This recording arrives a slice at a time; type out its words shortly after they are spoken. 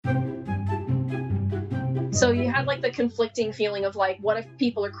So you had like the conflicting feeling of like, what if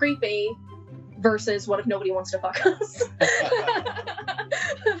people are creepy versus what if nobody wants to fuck us?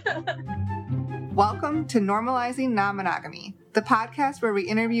 Welcome to Normalizing Non-Monogamy, the podcast where we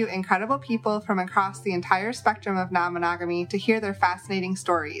interview incredible people from across the entire spectrum of non-monogamy to hear their fascinating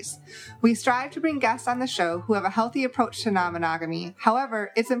stories. We strive to bring guests on the show who have a healthy approach to non-monogamy.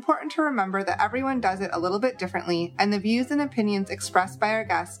 However, it's important to remember that everyone does it a little bit differently, and the views and opinions expressed by our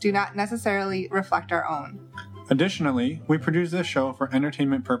guests do not necessarily reflect our own. Additionally, we produce this show for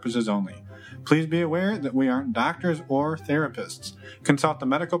entertainment purposes only. Please be aware that we aren't doctors or therapists. Consult a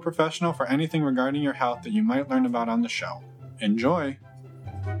medical professional for anything regarding your health that you might learn about on the show. Enjoy!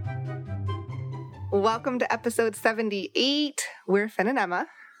 Welcome to episode 78. We're Finn and Emma.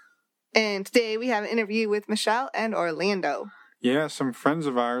 And today we have an interview with Michelle and Orlando. Yeah, some friends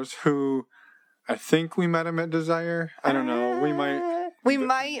of ours who I think we met them at Desire. I don't know. They might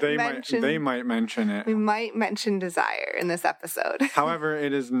mention it. We might mention Desire in this episode. However,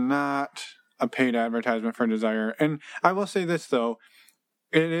 it is not a paid advertisement for Desire. And I will say this, though.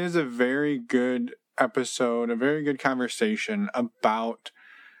 It is a very good episode, a very good conversation about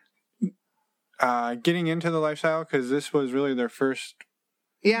getting into the lifestyle, because this was really their first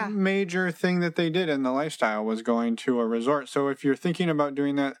major thing that they did in the lifestyle was going to a resort. So if you're thinking about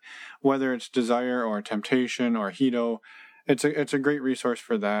doing that, whether it's Desire or Temptation or Hedo, it's a great resource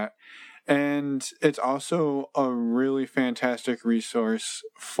for that. And it's also a really fantastic resource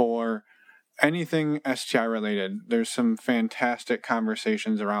for anything STI related. There's some fantastic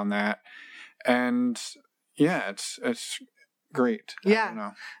conversations around that. And yeah, it's great.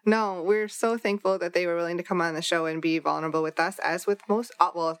 Yeah. No, we're so thankful that they were willing to come on the show and be vulnerable with us, as with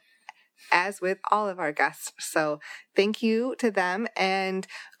all of our guests. So thank you to them. And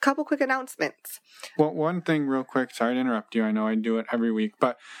a couple quick announcements. Well, one thing real quick, sorry to interrupt you. I know I do it every week,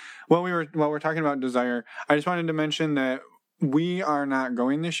 but while we're talking about Desire, I just wanted to mention that we are not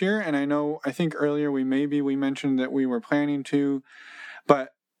going this year. And I think earlier we mentioned that we were planning to, but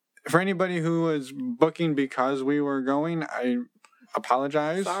for anybody who was booking because we were going, I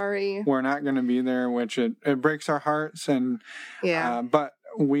apologize. Sorry. We're not going to be there, which it breaks our hearts. And but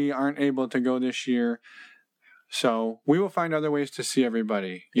we aren't able to go this year. So we will find other ways to see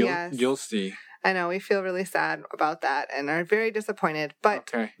everybody. You'll see. I know, we feel really sad about that and are very disappointed.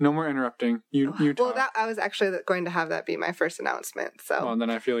 But okay, no more interrupting. You talk. Well, I was actually going to have that be my first announcement. So well, then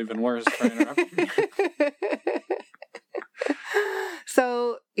I feel even worse for interrupting.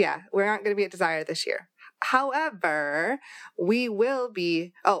 So yeah, we're not going to be at Desire this year. However, we will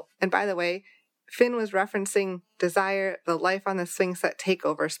be. Oh, and by the way, Finn was referencing Desire, the Life on the Swing Set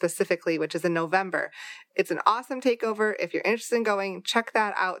takeover specifically, which is in November. It's an awesome takeover. If you're interested in going, check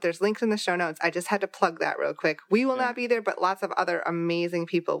that out. There's links in the show notes. I just had to plug that real quick. We will not be there, but lots of other amazing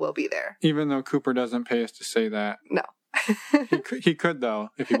people will be there. Even though Cooper doesn't pay us to say that. No. he could, though,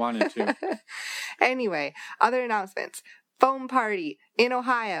 if he wanted to. Anyway, other announcements. Foam Party in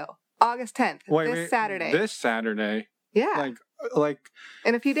Ohio, August 10th, Saturday. This Saturday? Yeah. Like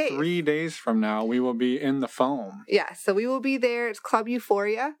in a few days. 3 days from now, we will be in the Foam. Yeah, so we will be there. It's Club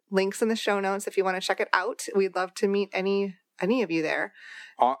Euphoria. Links in the show notes if you want to check it out. We'd love to meet any of you there.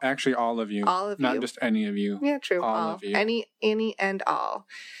 Actually, all of you. All of you. Not just any of you. Yeah, true. All of you. Any and all.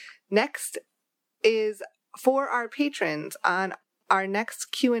 Next is for our patrons. On our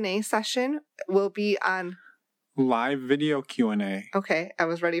next Q&A session will be on live video Q&A. Okay, I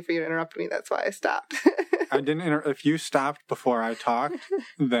was ready for you to interrupt me. That's why I stopped. I didn't if you stopped before I talked,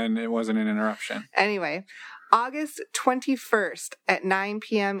 then it wasn't an interruption. Anyway, August 21st at 9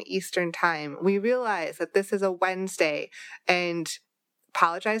 p.m. Eastern Time. We realize that this is a Wednesday, and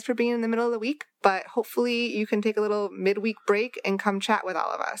apologize for being in the middle of the week, but hopefully you can take a little midweek break and come chat with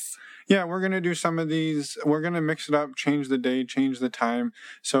all of us. Yeah, we're going to do some of these. We're going to mix it up, change the day, change the time.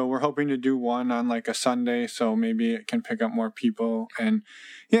 So we're hoping to do one on like a Sunday, so maybe it can pick up more people. And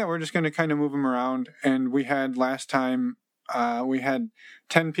yeah, we're just going to kind of move them around. And we had last time, we had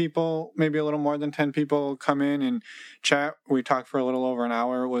 10 people, maybe a little more than 10 people come in and chat. We talked for a little over an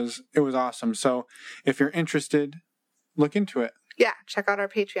hour. It was awesome. So if you're interested, look into it. Yeah, check out our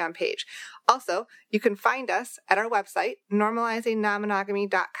Patreon page. Also, you can find us at our website,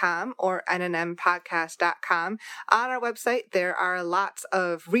 normalizingnonmonogamy.com or nnmpodcast.com. On our website, there are lots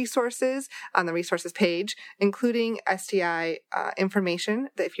of resources on the resources page, including STI information,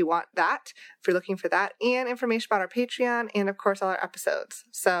 if you want that, if you're looking for that, and information about our Patreon, and of course, all our episodes.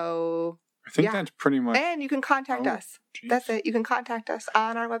 So I think that's pretty much. And you can contact us. Geez. That's it. You can contact us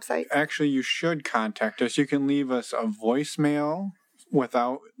on our website. Actually, you should contact us. You can leave us a voicemail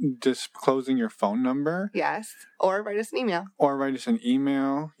without disclosing your phone number. Yes. Or write us an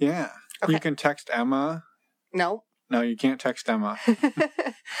email. Yeah. Okay. You can text Emma No. No, you can't text Emma.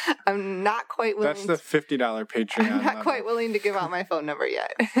 I'm not quite willing. That's the $50 Patreon. I'm not quite willing to give out my phone number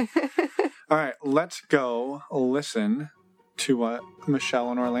yet. All right, let's go listen to what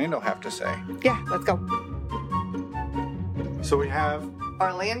Michelle and Orlando have to say. Yeah, let's go. So we have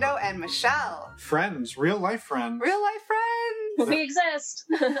Orlando and Michelle. Friends, real life friends. Real life friends. We exist.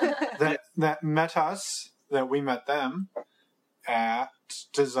 that met us, that we met them at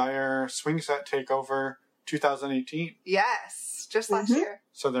Desire Swing Set Takeover 2018. Yes, just last year.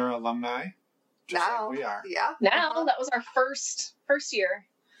 So they're alumni, just now, like we are. Yeah. Now, that was our first year.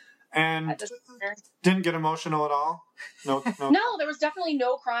 And didn't get emotional at all? No, there was definitely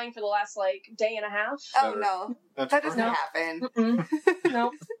no crying for the last, day and a half. Oh, no. That doesn't happen.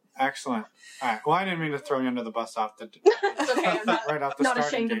 No. Excellent. All right. Well, I didn't mean to throw you under the bus off the It's okay. I'm right off the not starting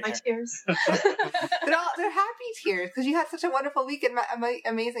ashamed of gate my here. tears. They're happy tears because you had such a wonderful week and met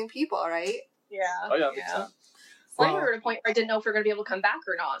amazing people, right? Yeah. Oh, yeah, big time. We were at a point where I didn't know if we were going to be able to come back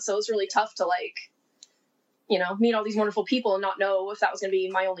or not. So it was really tough to, meet all these wonderful people and not know if that was going to be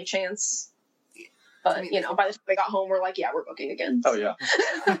my only chance. But, by the time we got home, we're like, yeah, we're booking again. Oh, yeah.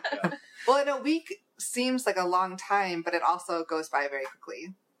 Well, and a week seems like a long time, but it also goes by very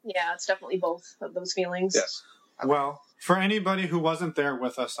quickly. Yeah, it's definitely both of those feelings. Yes. Well, for anybody who wasn't there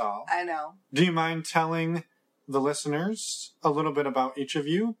with us all, I know. Do you mind telling the listeners a little bit about each of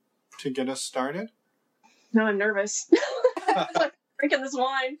you to get us started? No, I'm nervous. I'm drinking this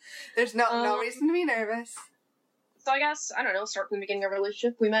wine. There's no reason to be nervous. So I guess, I don't know, start from the beginning of our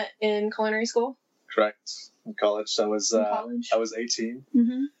relationship. We met in culinary school. Correct. In college. I was 18.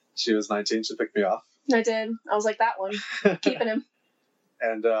 Mm-hmm. She was 19. She picked me off. I did. I was like, that one. Keeping him.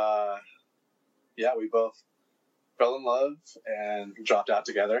 And, we both fell in love and dropped out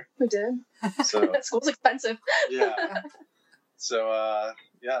together. We did. So school's expensive. Yeah. So,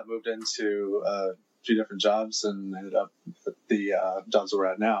 moved into a few different jobs and ended up at the jobs we're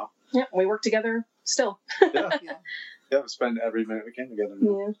at now. Yeah, we work together still. Yeah. We spend every minute we can together.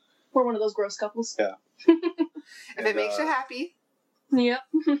 Yeah. We're one of those gross couples. Yeah. If it makes you happy. Yep.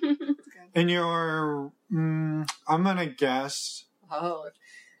 In your, I'm going to guess... Oh,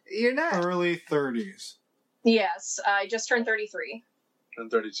 you're not. Early 30s. Yes, I just turned 33. I'm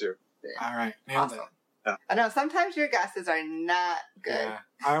 32. All right, nailed it. Yeah. I know, sometimes your guesses are not good. Yeah,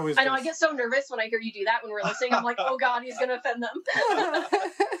 I know, I get so nervous when I hear you do that when we're listening. I'm like, oh God, he's going to offend them.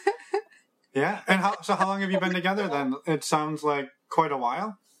 Yeah, and how long have you been together then? It sounds like quite a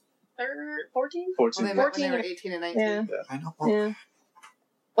while. 14? 14. Well, they met 14. when they were 18 and 19. Yeah. I know. Yeah.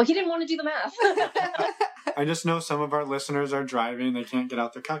 Well, he didn't want to do the math. I just know some of our listeners are driving. They can't get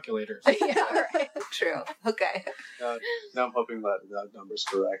out their calculators. Yeah, right. True. Okay. Now I'm hoping that number's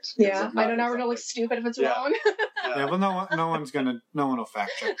correct. Yeah, I don't know. We're going to look stupid if it's wrong. Yeah, well, no one will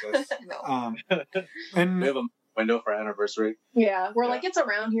fact check this. No. And We have a window for our anniversary. Yeah, we're like, it's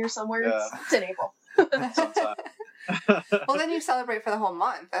around here somewhere. Yeah. It's in April. Sometime. Well, then you celebrate for the whole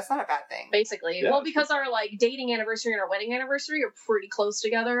month. That's not a bad thing. Basically. Yeah. Well, because our dating anniversary and our wedding anniversary are pretty close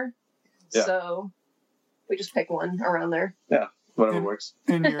together. Yeah. So we just pick one around there. Whatever And- works.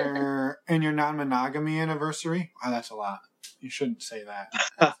 in your non-monogamy anniversary, wow, that's a lot. You shouldn't say that.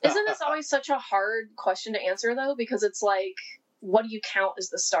 Isn't this always such a hard question to answer though? Because it's like, what do you count as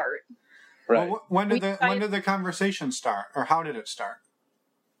the start? Right. Well, when did the conversation start, or how did it start?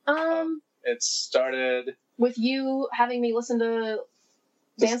 It started. With you having me listen to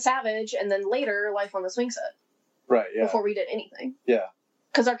Dan Savage, and then later Life on the Swing Set. Right. Yeah. Before we did anything. Yeah.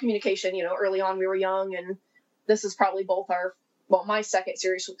 Because our communication, early on we were young, and this is probably both my second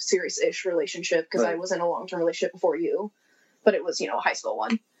serious-ish relationship, because I Right. was in a long-term relationship before you, but it was, a high school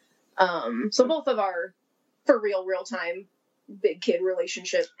one. So both of our, for real time, big kid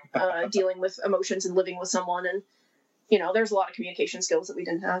relationship, dealing with emotions and living with someone, and, there's a lot of communication skills that we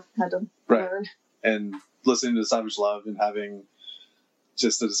didn't had to Right. learn. And listening to Savage Love and having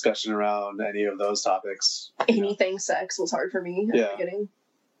just a discussion around any of those topics. Anything sex was hard for me at Yeah. the beginning.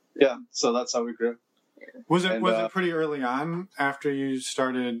 Yeah. So that's how we grew. Was it And, was it pretty early on after you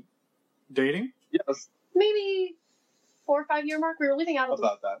started dating? Yes. Maybe 4 or 5 year mark. We were living out of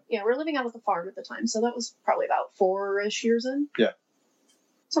About that. we were living out at the farm at the time, so that was probably about 4-ish years in. Yeah.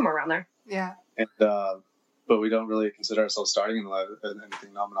 Somewhere around there. Yeah. And but we don't really consider ourselves starting in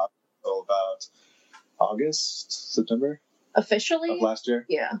anything non-monogamy until about August, September Officially? of last year,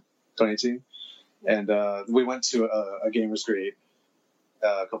 Yeah. 2018. And we went to a gamers greet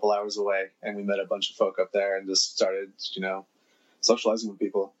a couple hours away, and we met a bunch of folk up there and just started, socializing with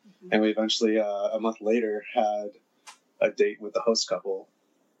people. Mm-hmm. And we eventually, a month later, had a date with the host couple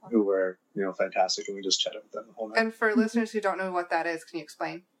who were, fantastic, and we just chatted with them the whole night. And for listeners who don't know what that is, can you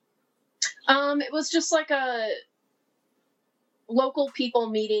explain? It was just like a local people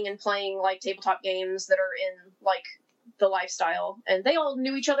meeting and playing like tabletop games that are in like the lifestyle, and they all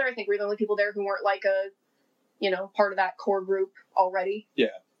knew each other. I think we were the only people there who weren't like a, part of that core group already. Yeah.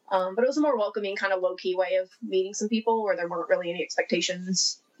 But it was a more welcoming kind of low key way of meeting some people where there weren't really any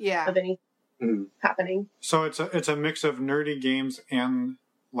expectations of any happening. So it's a mix of nerdy games and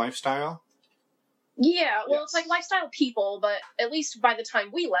lifestyle. Yeah, well, Yes. It's like lifestyle people, but at least by the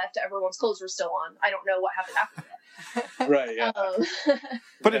time we left, everyone's clothes were still on. I don't know what happened after that. Right. Yeah.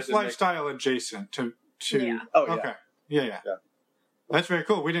 But Yeah, it's it makes- lifestyle adjacent to. Yeah. Oh yeah. Okay. Yeah. That's very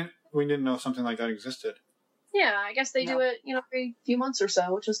cool. We didn't know something like that existed. Yeah, I guess they do it, every few months or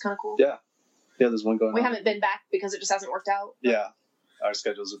so, which is kind of cool. Yeah. Yeah. There's one going We on. haven't been back because it just hasn't worked out. Yeah. Our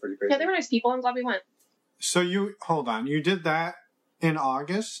schedules are pretty crazy. Yeah, they were nice people. I'm glad we went. So hold on. You did that in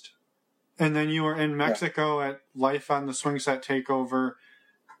August, and then you were in Mexico at Life on the Swing Set Takeover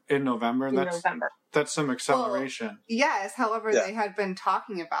in November. In November. That's some acceleration. Yes, however, Yeah. they had been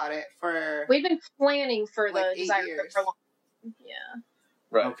talking about it for... We've been planning for Like the 8 Desire years. trip for a long time. Yeah.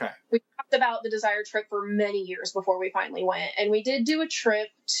 Right. Okay. We talked about the Desire trip for many years before we finally went. And we did do a trip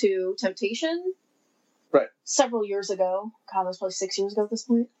to Temptation. Right. Several years ago. God, that was probably 6 years ago at this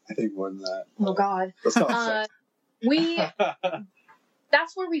point. I think more than that. Oh, God. Let's call it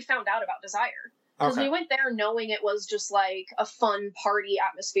That's where we found out about Desire. Because Okay. we went there knowing it was just like a fun party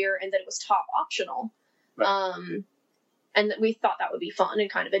atmosphere and that it was top optional. Right. And that we thought that would be fun and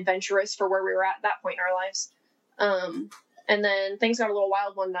kind of adventurous for where we were at that point in our lives. And then things got a little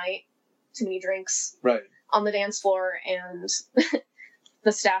wild one night. Too many drinks Right. on the dance floor, and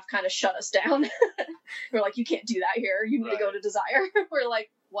the staff kind of shut us down. We're like, you can't do that here. You need to go to Desire. We're like,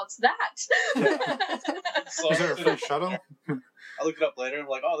 what's that? So Is there a free shuttle? I looked it up later and I'm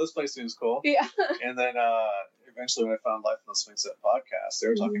like, oh, this place seems cool. Yeah. And then eventually when I found Life on the Swing Set podcast, they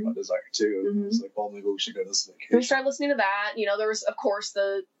were talking about Desire too. Mhm. I was like, well, maybe we should go to this We vacation. started listening to that. There was, of course,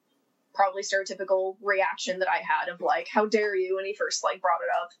 the probably stereotypical reaction that I had of like, how dare you, when he first like brought it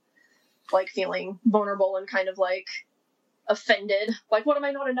up, like feeling vulnerable and kind of like offended, like, what, am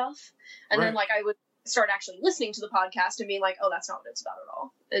I not enough? And then Right. like I would start actually listening to the podcast and being like, oh, that's not what it's about at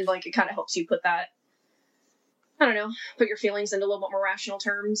all. And like it kind of helps you put that, I don't know, put your feelings into a little bit more rational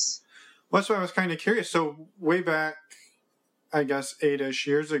terms. Well, that's why I was kind of curious. So way back, I guess 8-ish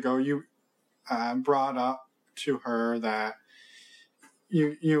years ago, you brought up to her that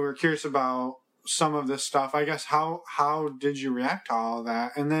you were curious about some of this stuff. I guess how did you react to all of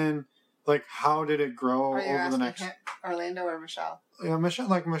that? And then like how did it grow Are you over the asking next? Orlando or Michelle? Yeah,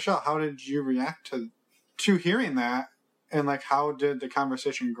 Michelle, how did you react to hearing that? And like how did the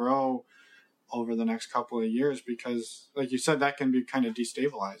conversation grow over the next couple of years? Because like you said, that can be kind of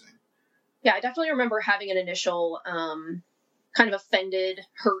destabilizing. Yeah, I definitely remember having an initial kind of offended,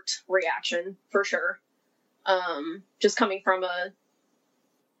 hurt reaction for sure. Just coming from a,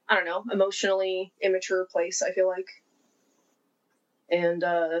 I don't know, emotionally immature place, I feel like. And,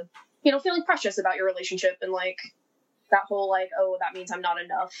 feeling precious about your relationship and like that whole like, oh, that means I'm not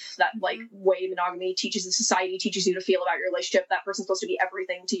enough. That like way monogamy society teaches you to feel about your relationship. That person's supposed to be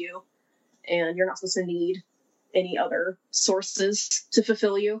everything to you. And you're not supposed to need any other sources to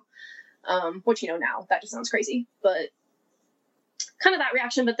fulfill you. Which, now that just sounds crazy, but kind of that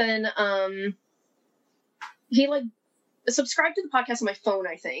reaction. But then, he like subscribed to the podcast on my phone,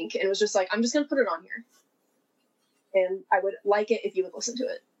 I think, and was just like, I'm just going to put it on here. And I would like it if you would listen to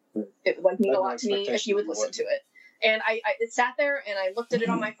it. It would like mean a lot to me if you would listen to it. And I it sat there and I looked at it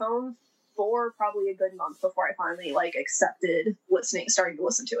on my phone for probably a good month before I finally like accepted starting to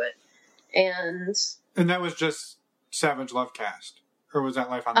listen to it. And that was just Savage Love Cast, or was that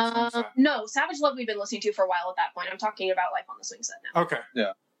Life on the Swing Set? No, Savage Love we've been listening to for a while at that point. I'm talking about Life on the Swing Set now. Okay.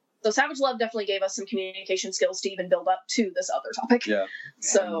 Yeah. So Savage Love definitely gave us some communication skills to even build up to this other topic. Yeah.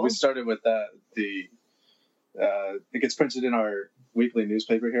 So we started with that. It gets printed in our weekly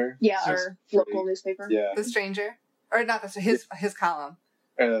newspaper here. yeah, So our it's pretty- local newspaper. Yeah. The Stranger? Or not his column.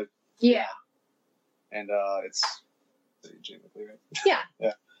 Yeah. And it's the Eugene Weekly, right? Yeah.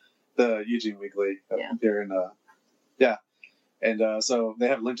 Yeah. The Eugene Weekly here in yeah. And so they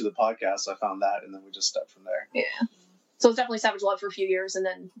have a link to the podcast. So I found that, and then we just stepped from there. Yeah. So it's definitely Savage Love for a few years, and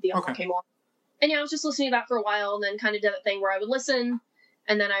then the other one came along. And yeah, I was just listening to that for a while, and then kind of did that thing where I would listen,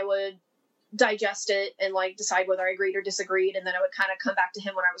 and then I would digest it and like decide whether I agreed or disagreed, and then I would kind of come back to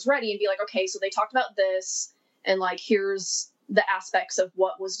him when I was ready and be like, okay, so they talked about this, and like here's the aspects of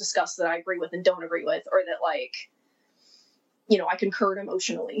what was discussed that I agree with and don't agree with, or that like, I concurred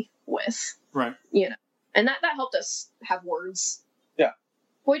emotionally with. Right. And that helped us have words. Yeah.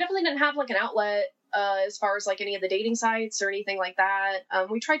 But we definitely didn't have like an outlet. as far as like any of the dating sites or anything like that.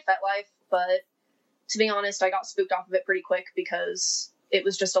 We tried FetLife, but to be honest, I got spooked off of it pretty quick because it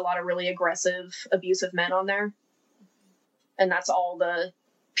was just a lot of really aggressive, abusive men on there. And that's all the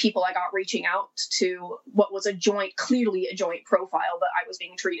people I got reaching out to what was clearly a joint profile, but I was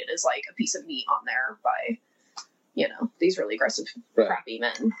being treated as like a piece of meat on there by, these really aggressive, crappy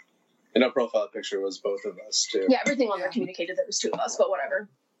men. And our profile picture was both of us too. Yeah, everything on there communicated there was two of us, but whatever.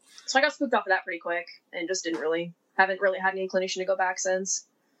 So I got spooked off of that pretty quick and just haven't really had any inclination to go back since.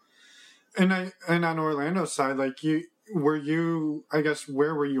 And on Orlando's side, like where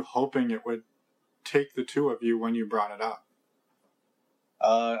were you hoping it would take the two of you when you brought it up?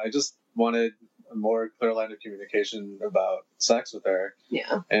 I just wanted a more clear line of communication about sex with her.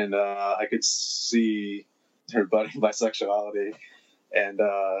 Yeah. And I could see her budding bisexuality. And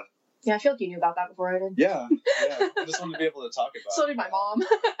yeah, I feel like you knew about that before I did. Yeah. I just wanted to be able to talk about it. So did my mom.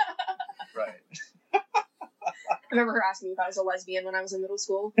 Right. I remember her asking me if I was a lesbian when I was in middle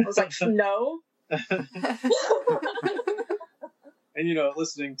school. I was like, no. And,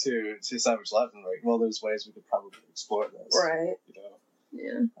 listening to Savage Love, I'm like, well, there's ways we could probably explore this. Right.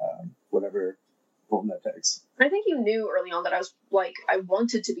 Yeah. Whatever form that takes. I think you knew early on that I was like, I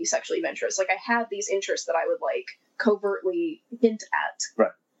wanted to be sexually adventurous. Like, I had these interests that I would like covertly hint at.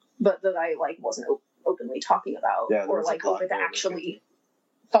 Right. But that I like wasn't openly talking about or like open to actually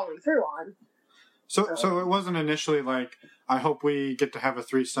following through on. So it wasn't initially like, I hope we get to have a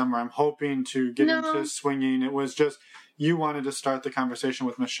threesome, or I'm hoping to get into swinging. It was just, you wanted to start the conversation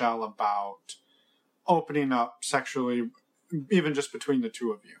with Michelle about opening up sexually, even just between the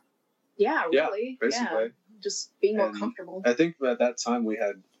two of you. Yeah, really. Yeah, basically. Yeah. Just being more comfortable. I think at that time we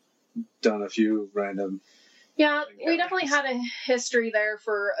had done a few random... Yeah, we definitely had a history there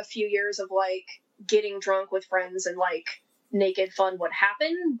for a few years of, like, getting drunk with friends and, like, naked fun would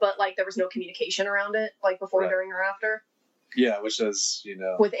happen, but, like, there was no communication around it, like, before, during, or after. Yeah, which is,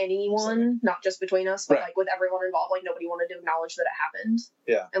 with anyone, not just between us, but, like, with everyone involved, like, nobody wanted to acknowledge that it happened.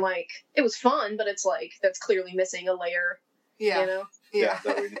 Yeah. And, like, it was fun, but it's, like, that's clearly missing a layer, Yeah.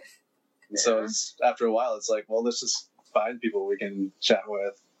 So it's, after a while, it's like, well, let's just find people we can chat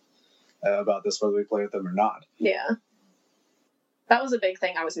with about this, whether we play with them or not. Yeah. That was a big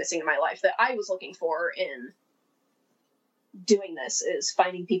thing I was missing in my life that I was looking for in doing this, is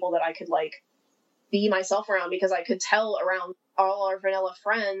finding people that I could, like, be myself around, because I could tell around all our vanilla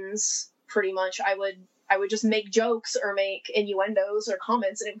friends, pretty much, I would just make jokes or make innuendos or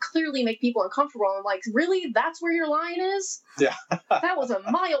comments, and it would clearly make people uncomfortable. I'm like, really? That's where your line is? Yeah. That was a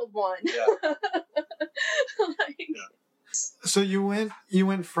mild one. Yeah. So you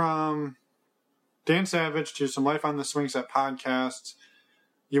went from Dan Savage to some Life on the Swing Set podcasts.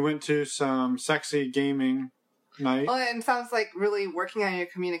 You went to some sexy gaming night. Well, and it sounds like really working on your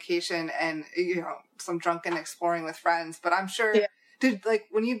communication and, some drunken exploring with friends. But I'm sure,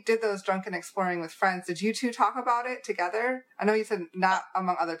 when you did those drunken exploring with friends, did you two talk about it together? I know you said not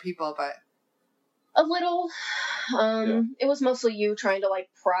among other people, but... A little. It was mostly you trying to, like,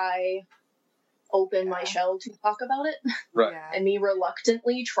 pry open my shell to talk about it. Right. Yeah. And me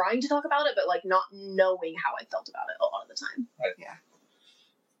reluctantly trying to talk about it, but, like, not knowing how I felt about it a lot of the time. Right. Yeah.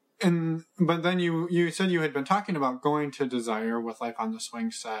 But then you said you had been talking about going to Desire with Life on the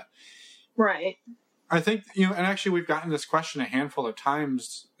Swing Set. Right. I think, and actually we've gotten this question a handful of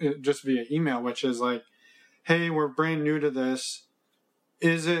times just via email, which is like, hey, we're brand new to this.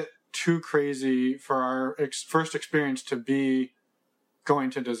 Is it too crazy for our first experience to be going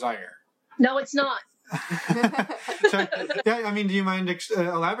to Desire? No, it's not. So, yeah, I mean, do you mind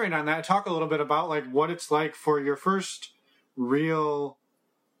elaborating on that? Talk a little bit about, like, what it's like for your first real,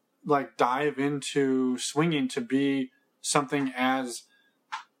 like, dive into swinging to be something as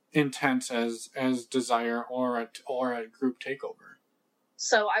intense as Desire or a group takeover.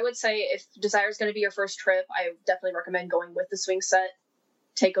 So I would say if Desire is going to be your first trip, I definitely recommend going with the Swing Set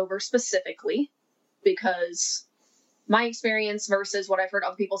takeover specifically, because my experience versus what I've heard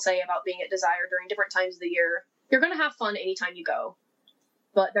other people say about being at Desire during different times of the year, you're going to have fun anytime you go,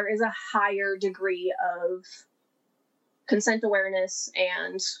 but there is a higher degree of consent awareness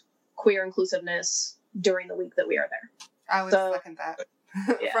and queer inclusiveness during the week that we are there. I would second that.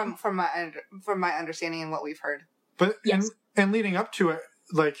 Yeah. from my understanding and what we've heard. But and leading up to it,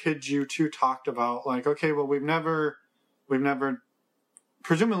 like, had you two talked about, like, okay, well, we've never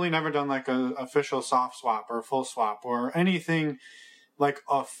presumably never done like a official soft swap or full swap or anything like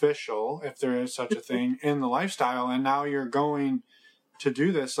official, if there is such a thing, in the lifestyle, and now you're going to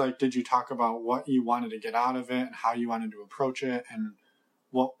do this. Like, did you talk about what you wanted to get out of it and how you wanted to approach it and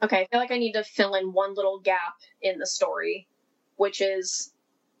what? Okay, I feel like I need to fill in one little gap in the story, which is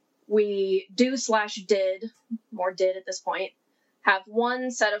we did at this point, have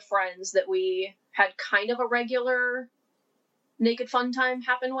one set of friends that we had kind of a regular naked fun time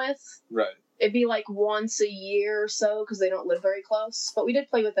happen with. Right. It'd be like once a year or so because they don't live very close, but we did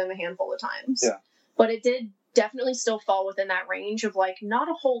play with them a handful of times. Yeah. But it did definitely still fall within that range of like not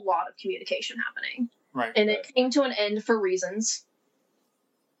a whole lot of communication happening. Right. And it came to an end for reasons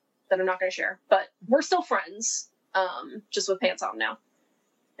that I'm not going to share, but we're still friends, just with pants on now.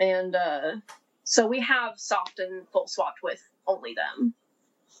 And so we have soft and full swapped with only them.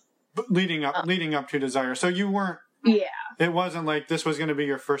 But leading up to Desire. So you weren't. Yeah. It wasn't like this was going to be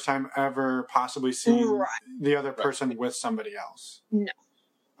your first time ever possibly seeing Right. the other person with somebody else. No.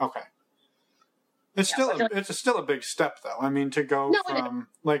 Okay. It's still a big step though. I mean, to go from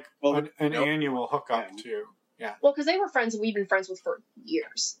like an annual hookup to Well, because they were friends and we've been friends with for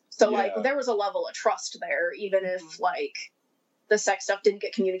years. So like there was a level of trust there, even if like the sex stuff didn't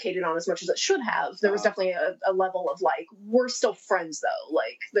get communicated on as much as it should have. There was definitely a level of like, we're still friends though.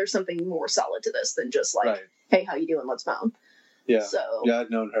 Like there's something more solid to this than just like, hey, how you doing? Let's bone. Yeah. So I'd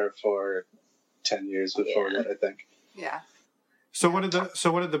known her for 10 years before that, I think. Yeah. So what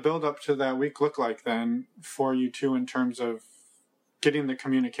did the build up to that week look like then for you two in terms of getting the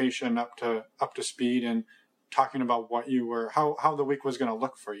communication up to speed and talking about how the week was going to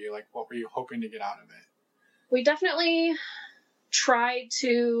look for you? Like what were you hoping to get out of it? We definitely tried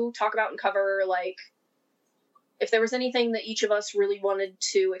to talk about and cover like if there was anything that each of us really wanted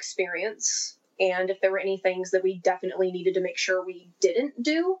to experience, and if there were any things that we definitely needed to make sure we didn't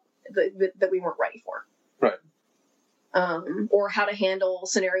do that we weren't ready for. Right. Or how to handle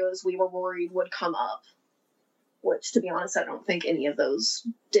scenarios we were worried would come up, which, to be honest, I don't think any of those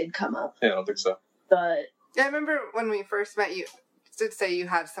did come up. Yeah, I don't think so. But yeah, I remember when we first met, you did say you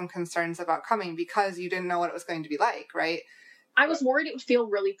had some concerns about coming because you didn't know what it was going to be like, right? I was worried it would feel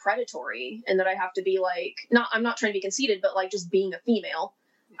really predatory and that I'd have to be like, I'm not trying to be conceited, but like just being a female,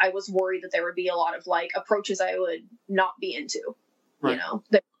 I was worried that there would be a lot of like approaches I would not be into. Right. You know,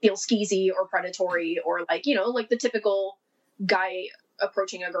 that feel skeezy or predatory or like, you know, like the typical guy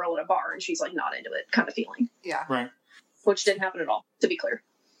approaching a girl at a bar and she's like not into it kind of feeling. Yeah. Right. Which didn't happen at all, to be clear.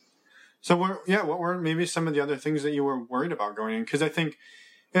 So what were maybe some of the other things that you were worried about going in? Because I think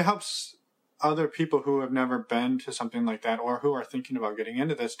it helps other people who have never been to something like that or who are thinking about getting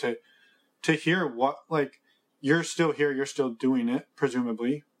into this to hear what, like, you're still here, you're still doing it,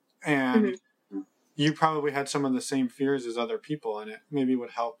 presumably. And you probably had some of the same fears as other people, and it maybe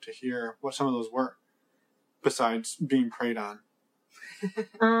would help to hear what some of those were, besides being preyed on.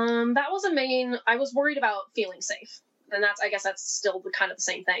 That was I was worried about feeling safe. And I guess that's still kind of the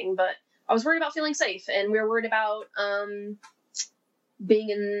same thing, but I was worried about feeling safe, and we were worried about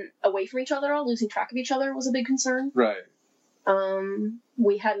being away from each other, losing track of each other was a big concern. Right.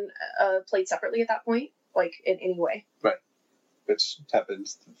 We hadn't played separately at that point, like in any way. Right. Which happened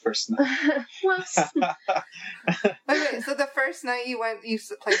the first night. Well, Okay, so the first night you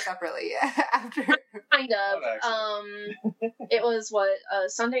played separately after. Kind of. It was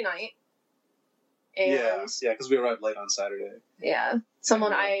Sunday night. And yeah, because we arrived late on Saturday. Yeah,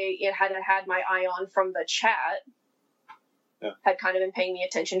 someone I had my eye on from the chat had kind of been paying me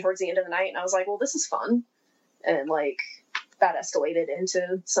attention towards the end of the night, and I was like, well, this is fun. And like that escalated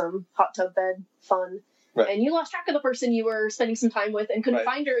into some hot tub bed fun. Right. And you lost track of the person you were spending some time with and couldn't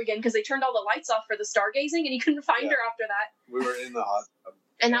find her again because they turned all the lights off for the stargazing, and you couldn't find her after that. We were in the hot tub.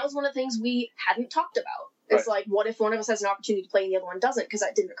 And that was one of the things we hadn't talked about. It's like, what if one of us has an opportunity to play and the other one doesn't? Because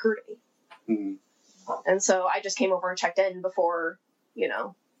that didn't occur to me. Mm-hmm. And so I just came over and checked in before,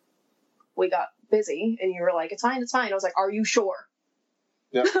 we got busy, and you were like, it's fine. I was like, are you sure?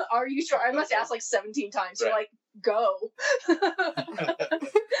 Yep. Are you sure? I must ask like 17 times. You're like, go.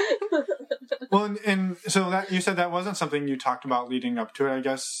 Well, and so that you said that wasn't something you talked about leading up to it. I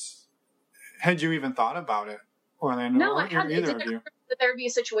guess, had you even thought about it, Orlando? No, or I hadn't. Either of you. That there would be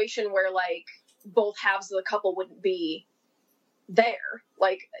a situation where like both halves of the couple wouldn't be there.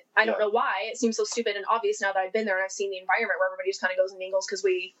 Like, I don't know why. It seems so stupid and obvious now that I've been there and I've seen the environment where everybody just kind of goes and mingles because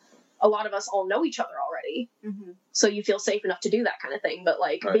a lot of us all know each other already. Mm-hmm. So you feel safe enough to do that kind of thing. But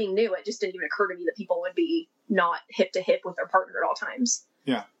like being new, it just didn't even occur to me that people would be not hip to hip with their partner at all times.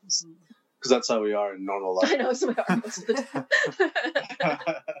 Yeah. Because that's how we are in normal life. I know, so we are most of the time.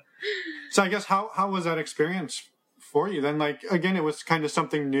 So I guess how was that experience for you then? Like, again, it was kind of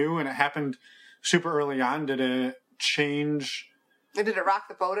something new and it happened super early on. Did it change? Did it rock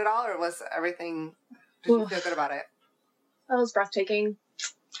the boat at all, or was everything, did you feel good about it? That was breathtaking.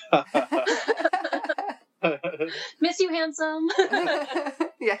 Miss you, handsome.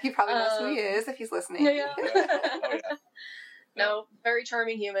 Yeah, he probably knows who he is if he's listening. Yeah. No, very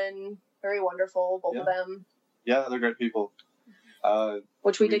charming human, very wonderful, both of them. Yeah, they're great people.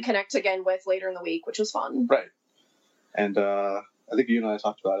 Which we did connect again with later in the week, which was fun. Right. And I think you and I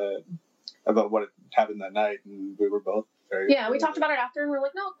talked about what happened that night, and we were both very... Yeah, we talked about it after, and we were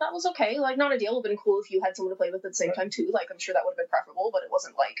like, no, that was okay. Like, not a deal. It would have been cool if you had someone to play with at the same time, too. Like, I'm sure that would have been preferable, but it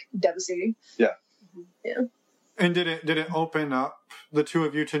wasn't, like, devastating. Yeah. Yeah. And did it open up the two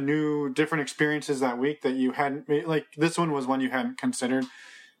of you to different experiences that week that you hadn't... Like, this one was one you hadn't considered.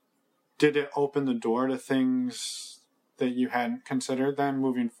 Did it open the door to things that you hadn't considered then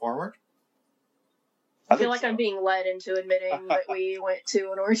moving forward? I feel like I'm being led into admitting that we went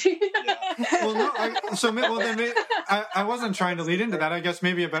to an orgy. Well, no. I wasn't trying to lead into that. I guess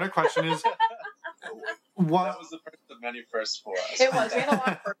maybe a better question is, what? That was the first of many firsts for us. It was. We had a lot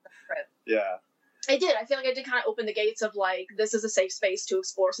of firsts on the trip. Yeah. I did. I feel like I did kind of open the gates of, like, this is a safe space to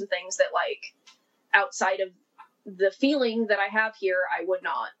explore some things that, like, outside of the feeling that I have here, I would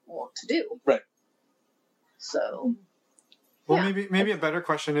not want to do. Right. So... Well, maybe a better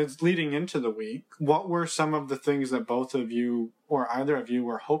question is, leading into the week, what were some of the things that both of you or either of you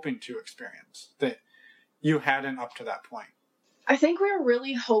were hoping to experience that you hadn't up to that point? I think we were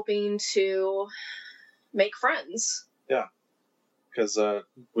really hoping to make friends. Yeah, because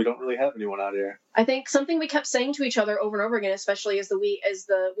we don't really have anyone out here. I think something we kept saying to each other over and over again, especially as the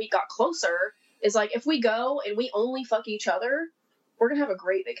week got closer, is like, if we go and we only fuck each other, we're gonna have a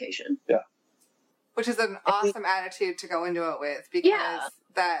great vacation. Yeah. Which is an awesome attitude to go into it with, because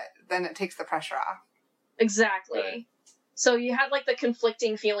then it takes the pressure off. Exactly. Right. So you had, like, the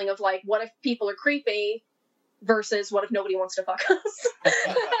conflicting feeling of, like, what if people are creepy versus what if nobody wants to fuck us?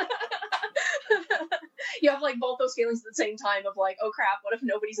 You have, like, both those feelings at the same time of, like, oh crap, what if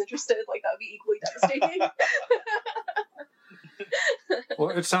nobody's interested? Like, that would be equally devastating. Well,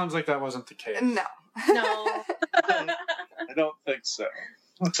 it sounds like that wasn't the case. No. I don't think so.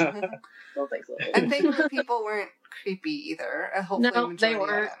 Don't think so. And thankfully people weren't creepy either. Hopefully No, they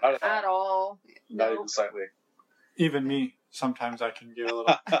weren't at all. Not even slightly. Even me, sometimes I can get a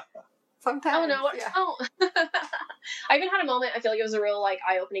little... Sometimes. Oh, no. Yeah. Oh. I even had a moment, I feel like it was a real, like,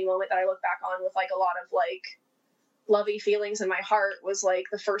 eye-opening moment that I look back on with, like, a lot of, like, lovey feelings in my heart, was, like,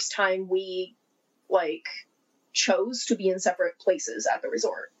 the first time we, like, chose to be in separate places at the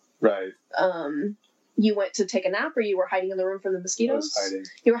resort. Right. You went to take a nap, or you were hiding in the room from the mosquitoes? I was hiding.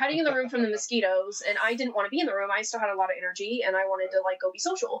 You were hiding in the room from the mosquitoes, and I didn't want to be in the room. I still had a lot of energy, and I wanted to, like, go be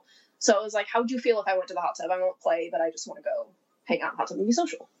social. So I was like, how would you feel if I went to the hot tub? I won't play, but I just want to go hang out in the hot tub and be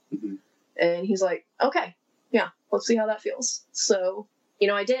social. Mm-hmm. And he's like, okay, yeah, let's see how that feels. So,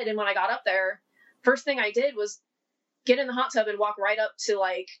 I did, and when I got up there, first thing I did was get in the hot tub and walk right up to,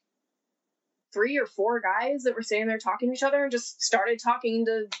 like, 3 or 4 guys that were standing there talking to each other, and just started talking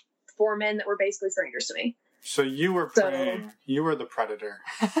to 4 men that were basically strangers to me. So you were preying. You were the predator.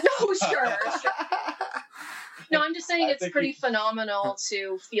 No, sure. No, I'm just saying it's pretty phenomenal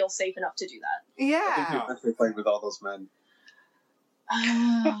to feel safe enough to do that. Yeah. I think you actually played with all those men.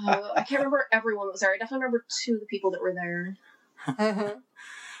 I can't remember everyone that was there. I definitely remember 2 of the people that were there.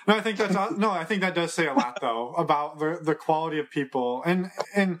 No, I think I think that does say a lot, though, about the quality of people. And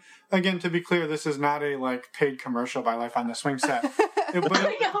again, to be clear, this is not a, like, paid commercial by Life on the Swing Set. Or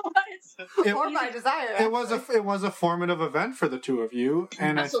by desire. It was a formative event for the two of you,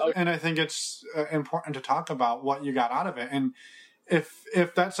 and I think it's important to talk about what you got out of it. And if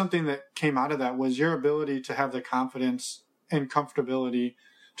that's something that came out of that was your ability to have the confidence and comfortability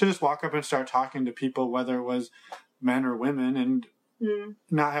to just walk up and start talking to people, whether it was men or women, and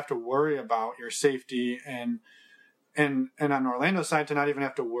not have to worry about your safety, and on Orlando's side to not even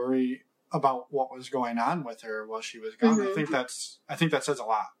have to worry about what was going on with her while she was gone. I think that says a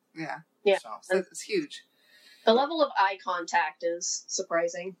lot. Yeah. So it's huge. The level of eye contact is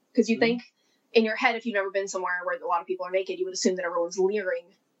surprising, because you think in your head, if you've never been somewhere where a lot of people are naked, you would assume that everyone's leering,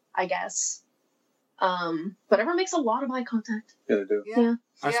 I guess. But everyone makes a lot of eye contact. Yeah, they do. Yeah.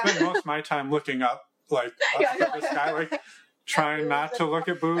 I spend most of my time looking up, like, at the sky, like, trying not to look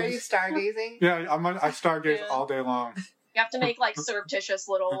at boobs. Are you stargazing? Yeah, I stargaze all day long. You have to make, like, surreptitious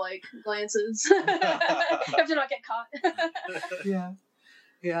little, like, glances. You have to not get caught.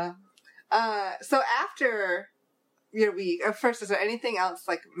 Yeah. So after your week, first, is there anything else,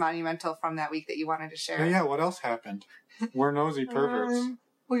 like, monumental from that week that you wanted to share? Yeah, what else happened? We're nosy perverts.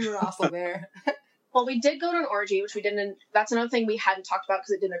 We were also there. Well, we did go to an orgy, which we didn't... That's another thing we hadn't talked about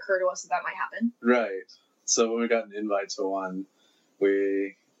because it didn't occur to us that might happen. Right. So when we got an invite to one,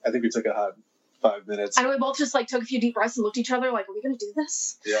 I think we took a hot 5 minutes. And we both just, like, took a few deep breaths and looked at each other like, are we going to do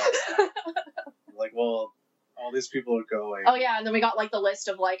this? Yeah. Like, well, all these people are going. Oh yeah, and then we got like the list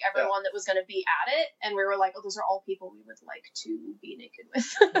of like everyone that was going to be at it, and we were like, oh, those are all people we would like to be naked with.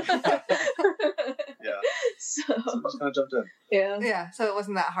 Yeah. So we just kind of jumped in. yeah. Yeah, so it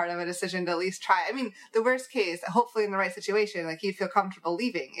wasn't that hard of a decision to at least try. I mean, the worst case, hopefully in the right situation, like you'd feel comfortable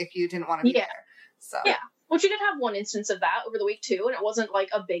leaving if you didn't want to be Yeah. there. So Yeah. Which we did have one instance of that over the week too, and it wasn't like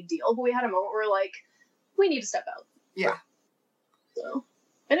a big deal, but we had a moment where we're like, we need to step out. Yeah. So,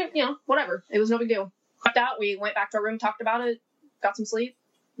 and it, you know, whatever. It was no big deal. Stepped out, we went back to our room, talked about it, got some sleep.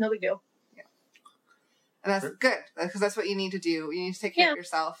 No big deal. And that's good, because that's what you need to do. You need to take care of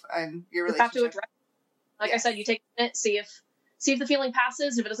yourself and your You have to relationship. address. Like I said, you take a minute, see if the feeling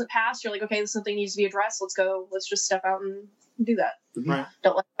passes. If it doesn't pass, you're like, okay, this something needs to be addressed. Let's go. Let's just step out and do that. Right.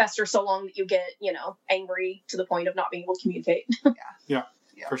 Don't let it fester so long that you get, you know, angry to the point of not being able to communicate. Yeah,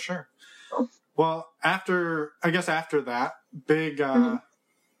 for sure. Well, after that big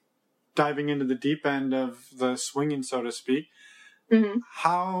diving into the deep end of the swinging, so to speak,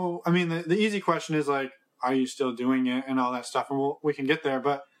 how, I mean, the easy question is like, are you still doing it and all that stuff? And we can get there,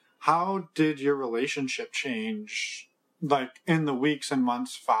 but how did your relationship change, like, in the weeks and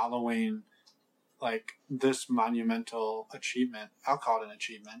months following, like, this monumental achievement? I'll call it an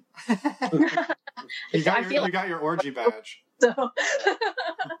achievement. You got your orgy badge. So,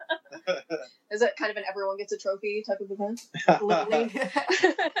 is it kind of an everyone gets a trophy type of event? Literally.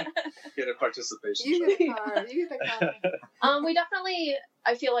 Get a participation. You get a car. You get a car. We definitely,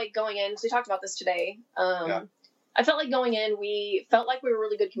 I feel like going in, because we talked about this today. I felt like going in, we felt like we were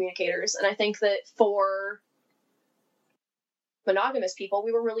really good communicators. And I think that for monogamous people,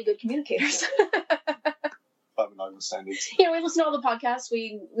 we were really good communicators. By monogamous standards. You know, we listened to all the podcasts.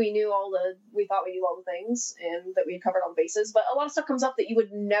 We thought we knew all the things and that we had covered all the bases. But a lot of stuff comes up that you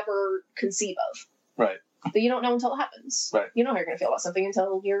would never conceive of. Right. That you don't know until it happens. Right. You know how you're going to feel about something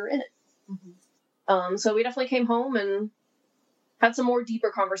until you're in it. So we definitely came home and had some more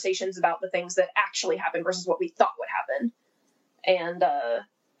deeper conversations about the things that actually happened versus what we thought would happen, and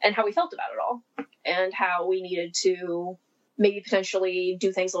how we felt about it all, and how we needed to maybe potentially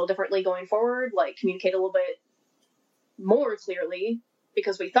do things a little differently going forward, like communicate a little bit more clearly,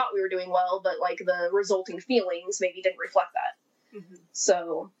 because we thought we were doing well, but like the resulting feelings maybe didn't reflect that.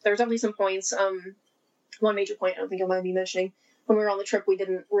 So there's definitely some points. One major point I don't think you'll mind me mentioning: when we were on the trip, we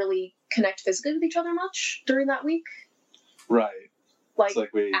didn't really connect physically with each other much during that week. Right.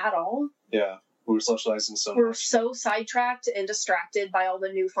 Like we, at all. Yeah. We were socializing so much. We were so sidetracked and distracted by all the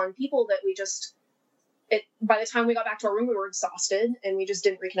new fun people that we just, by the time we got back to our room, we were exhausted and we just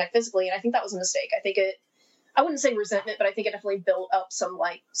didn't reconnect physically. And I think that was a mistake. I wouldn't say resentment, but I think it definitely built up some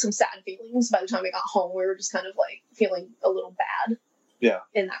sad feelings. By the time we got home, we were just kind of like feeling a little bad. Yeah.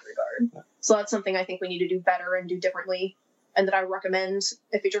 In that regard. Yeah. So that's something I think we need to do better and do differently. And that I recommend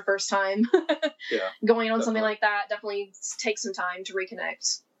if it's your first time going on something like that, definitely take some time to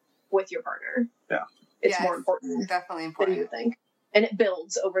reconnect with your partner. Yeah. It's more important. Definitely important. Than you think. And it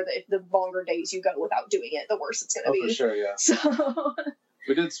builds over the longer days you go without doing it, the worse it's going to be. Oh, for sure, yeah. So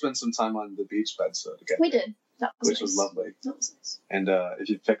we did spend some time on the beach bed together. We did. That was which nice. was lovely. That was nice. And if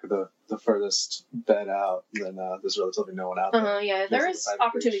you pick the furthest bed out, then there's relatively no one out there. Yeah, there is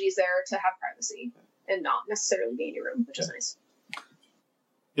opportunities there to have privacy and not necessarily be in your room, which is nice.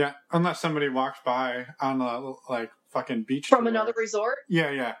 Yeah, unless somebody walks by on a fucking beach from tour. Another resort.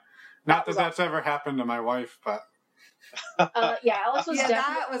 Yeah. Not that that's ever happened to my wife, but Alex was definitely.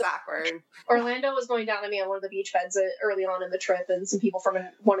 That was awkward. Orlando was going down to me on one of the beach beds early on in the trip, and some people from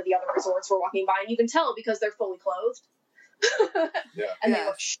one of the other resorts were walking by, and you can tell because they're fully clothed. Yeah. And they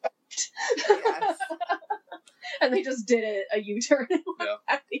look shocked. Yes. And they just did a U-turn.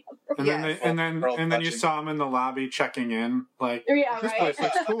 At the other and then you saw them in the lobby checking in, like, this place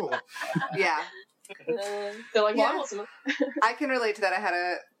looks cool. Yeah. They're like, well, I can relate to that. I had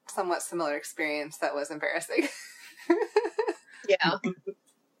a somewhat similar experience that was embarrassing. Yeah.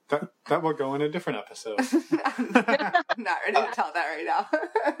 That will go in a different episode. I'm not ready to tell that right now.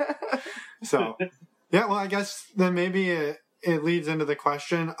 So, yeah, well, I guess then maybe it leads into the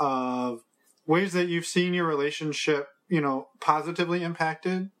question of ways that you've seen your relationship, positively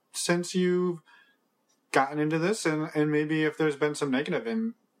impacted since you've gotten into this, and maybe if there's been some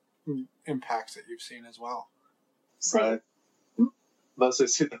negative impacts that you've seen as well. I mostly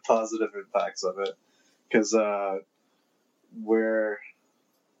see the positive impacts of it, because we're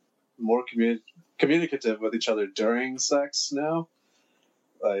more communicative with each other during sex now,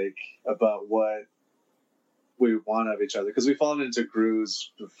 like about what we want of each other, because we've fallen into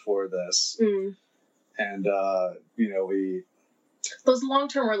grooves before this, and we those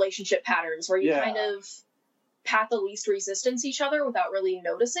long-term relationship patterns where you kind of path the least resistance each other without really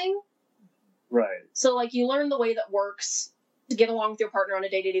noticing. Right. So, like, you learn the way that works to get along with your partner on a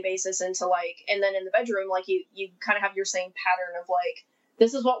day-to-day basis, and to, like, and then in the bedroom, like, you kind of have your same pattern of, like,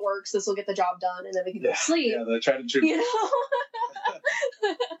 this is what works, this will get the job done, and then we can go to sleep. Yeah, the tried and true. You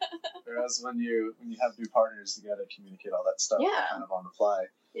know? Whereas when you have new partners, you got to communicate all that stuff kind of on the fly.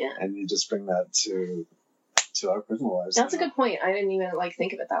 Yeah. And you just bring that to our personal lives. That's a good point. I didn't even, like,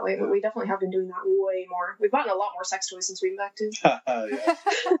 think of it that way, but we definitely have been doing that way more. We've gotten a lot more sex toys since we've been back, too.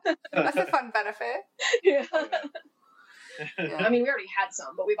 That's a fun benefit. Yeah. I mean, we already had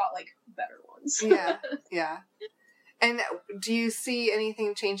some, but we bought, like, better ones. Yeah. And do you see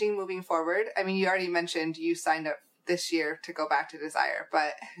anything changing moving forward? I mean, you already mentioned you signed up this year to go back to Desire,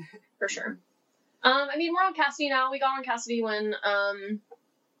 but... For sure. I mean, we're on Cassidy now. We got on Cassidy when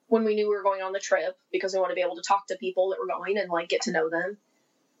we knew we were going on the trip, because we want to be able to talk to people that were going and, like, get to know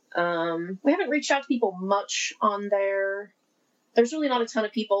them. We haven't reached out to people much on there. There's really not a ton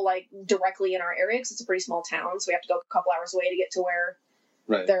of people, like, directly in our area, because it's a pretty small town, so we have to go a couple hours away to get to where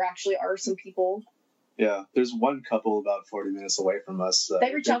there actually are some people. Yeah, there's one couple about 40 minutes away from us.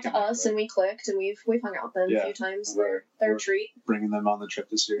 They reached out to us, and we clicked, and we've hung out with them a few times. They're a treat. Bringing them on the trip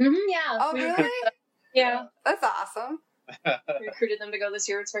this year. Mm-hmm, yeah. Oh, really? Yeah. That's awesome. We recruited them to go this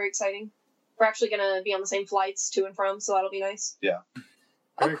year. It's very exciting. We're actually going to be on the same flights to and from, so that'll be nice. Yeah.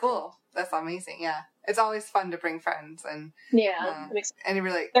 Oh, cool. That's amazing. Yeah. It's always fun to bring friends, and and you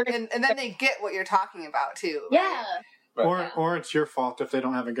really, and then they get what you're talking about too. Right? Yeah. Or it's your fault if they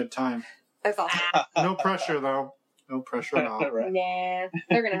don't have a good time. That's awesome. No pressure though. No pressure at all. Right. Nah,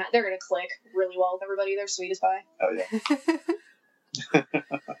 they're gonna click really well with everybody. They're sweet as pie. Oh yeah.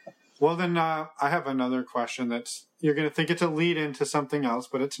 Well then, I have another question that's, you're going to think it's a lead into something else,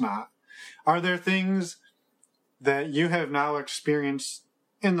 but it's not. Are there things that you have now experienced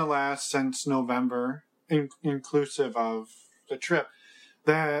in the last, since November, inclusive of the trip,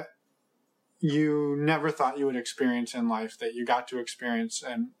 that you never thought you would experience in life, that you got to experience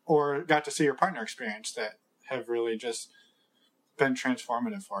or got to see your partner experience, that have really just been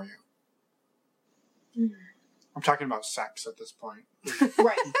transformative for you? I'm talking about sex at this point.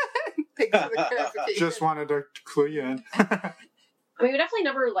 Right. Thanks for the clarification. Just wanted to clue you in. I mean, we definitely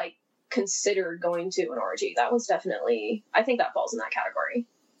never, like, considered going to an orgy. That was definitely, I think that falls in that category.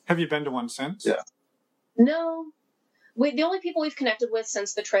 Have you been to one since? Yeah. No. The only people we've connected with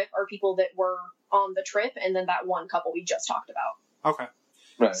since the trip are people that were on the trip, and then that one couple we just talked about. Okay.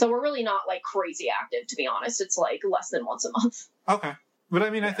 Right. So we're really not, like, crazy active, to be honest. It's, like, less than once a month. Okay. But I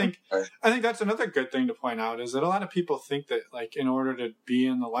mean, I think that's another good thing to point out, is that a lot of people think that, like, in order to be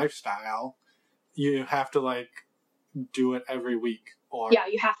in the lifestyle, you have to, like, do it every week. Or yeah,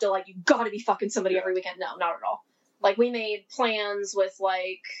 you have to, like, you gotta be fucking somebody every weekend. No, not at all. Like, we made plans with,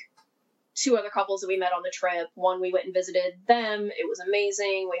 like, 2 other couples that we met on the trip. One, we went and visited them. It was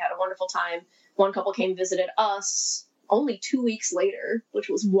amazing. We had a wonderful time. One couple came and visited us only 2 weeks later, which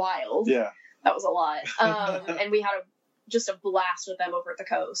was wild. Yeah. That was a lot. And we had just a blast with them over at the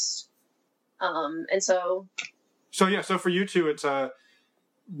coast. And so for you two, it's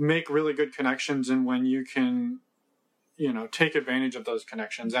make really good connections, and when you can, take advantage of those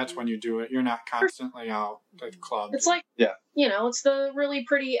connections, that's when you do it. You're not constantly out at clubs. It's like, it's the really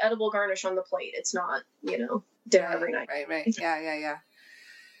pretty edible garnish on the plate. It's not, dinner every night. Right.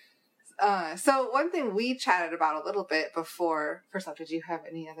 Yeah. So one thing we chatted about a little bit before, first off, did you have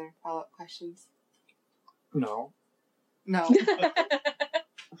any other follow-up questions? No.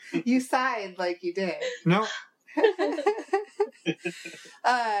 You sighed like you did. No.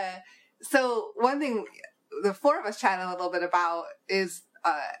 So one thing the 4 of us chatted a little bit about is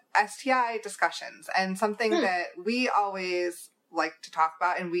STI discussions, and something that we always like to talk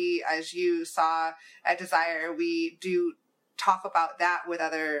about, and we, as you saw at Desire, we do talk about that with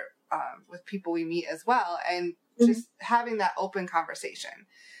other with people we meet as well, and just having that open conversation.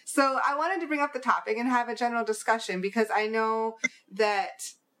 So I wanted to bring up the topic and have a general discussion, because I know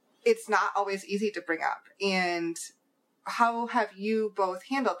that it's not always easy to bring up. And how have you both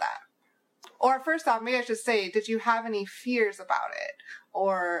handled that? Or first off, maybe I should say, did you have any fears about it?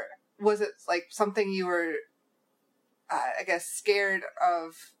 Or was it like something you were, scared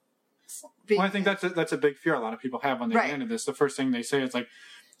of being... Well, I think that's a big fear a lot of people have when they get into this. The first thing they say is like,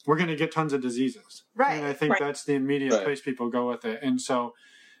 we're going to get tons of diseases. Right. And I think that's the immediate place people go with it. And so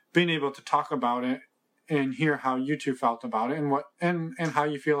being able to talk about it and hear how you two felt about it, and how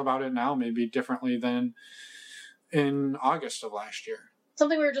you feel about it now, maybe differently than in August of last year.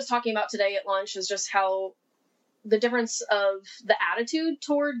 Something we were just talking about today at lunch is just how the difference of the attitude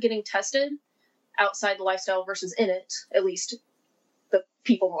toward getting tested outside the lifestyle versus in it, at least the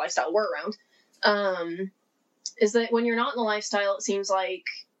people in the lifestyle were around, is that when you're not in the lifestyle, it seems like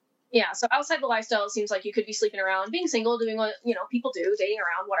Yeah, so outside the lifestyle, it seems like you could be sleeping around, being single, doing what, people do, dating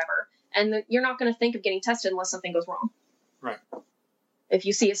around, whatever. And you're not going to think of getting tested unless something goes wrong. Right. If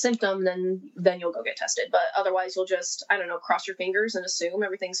you see a symptom, then you'll go get tested. But otherwise, you'll just, I don't know, cross your fingers and assume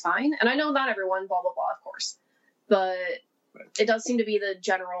everything's fine. And I know not everyone, blah, blah, blah, of course. But it does seem to be the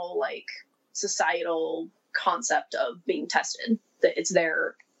general, like, societal concept of being tested, that it's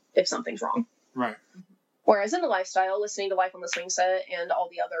there if something's wrong. Right. Whereas in the lifestyle, listening to Life on the Swing Set and all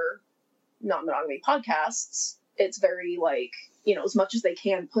the other non-monogamy podcasts, it's very, like, as much as they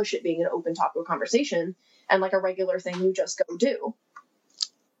can push it being an open topic of conversation and like a regular thing you just go do.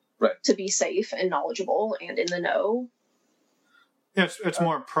 Right. To be safe and knowledgeable and in the know. It's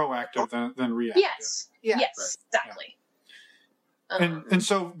more proactive than reactive. Yes. Yeah. Yes, right. exactly. Yeah. And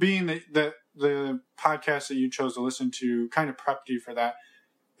so being the podcast that you chose to listen to kind of prepped you for that.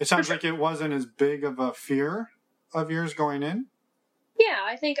 It sounds like it wasn't as big of a fear of yours going in.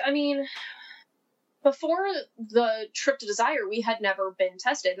 Yeah, I mean, before the trip to Desire, we had never been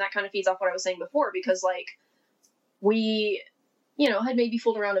tested, and that kind of feeds off what I was saying before, because, like, we, had maybe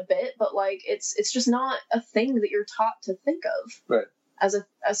fooled around a bit, but, like, it's just not a thing that you're taught to think of. Right. As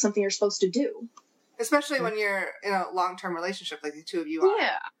something you're supposed to do. Especially when you're in a long-term relationship like the two of you are.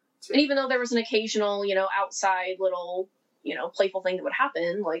 Yeah. And even though there was an occasional, outside little, playful thing that would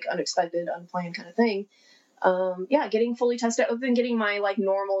happen, like unexpected, unplanned kind of thing. Getting fully tested. I've been getting my, like,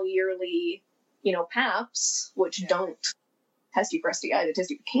 normal yearly, PAPs, which don't test you for STI, they test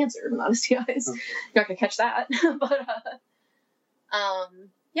you for cancer, but not STIs. You're not going to catch that. But,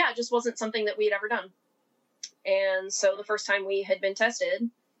 it just wasn't something that we had ever done. And so the first time we had been tested,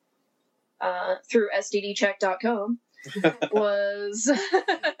 through STDcheck.com, was...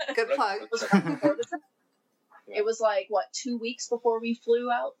 Good plug. It was like, 2 weeks before we flew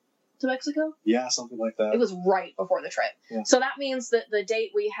out to Mexico? Yeah, something like that. It was right before the trip. Yeah. So that means that the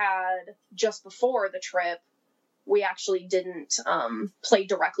date we had just before the trip, we actually didn't play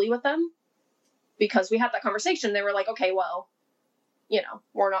directly with them, because we had that conversation. They were like, okay, well,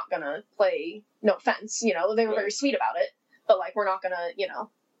 we're not going to play, no offense, they were very sweet about it, but, like, we're not going to,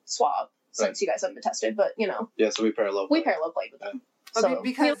 swab since you guys haven't been tested, but, Yeah, so we parallel played with them. Okay, So,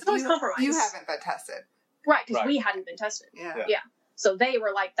 because it's always compromise. you haven't been tested. Right, because we hadn't been tested. Yeah. So they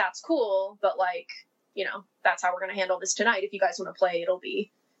were like, that's cool, but, like, that's how we're going to handle this tonight. If you guys want to play, it'll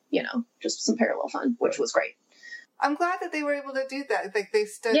be, just some parallel fun, which was great. I'm glad that they were able to do that. Like, they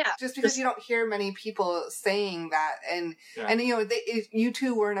stood, just because you don't hear many people saying that, and you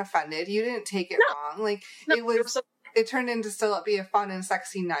two weren't offended. You didn't take it wrong. Like, it turned into still be a fun and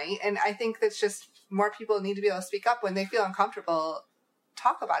sexy night. And I think that's just more people need to be able to speak up when they feel uncomfortable.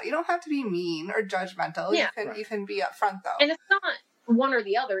 Talk about it. You don't have to be mean or judgmental. Yeah. You can be upfront, though. And it's not one or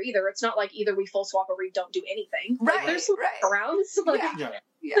the other either. It's not like either we full swap or we don't do anything. Right. Like, there's some arounds. Like,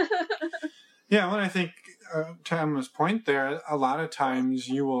 Yeah, well, I think to Emma's point there, a lot of times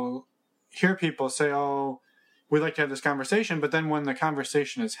you will hear people say, oh, we'd like to have this conversation, but then when the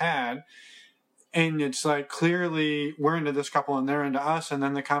conversation is had, and it's like, clearly we're into this couple and they're into us, and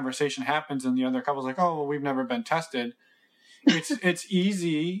then the conversation happens and the other couple's like, oh, well, we've never been tested. It's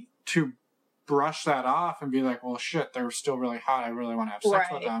easy to brush that off and be like, well, shit, they're still really hot. I really want to have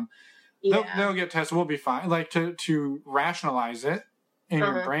sex with them. Yeah. They'll get tested. We'll be fine. Like, to rationalize it in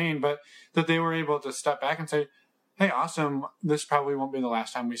your brain, but that they were able to step back and say, hey, awesome, this probably won't be the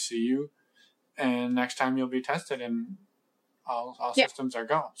last time we see you, and next time you'll be tested, and all systems are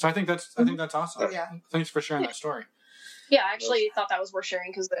go. So I think that's awesome. Yeah. Thanks for sharing that story. Yeah, I actually thought that was worth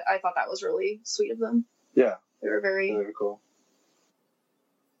sharing, because I thought that was really sweet of them. Yeah. They were very cool.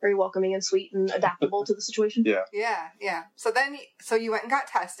 Very welcoming and sweet and adaptable to the situation. Yeah. Yeah. So you went and got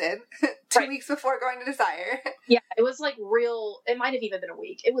tested 2 weeks before going to Desire. Yeah, it was like it might have even been a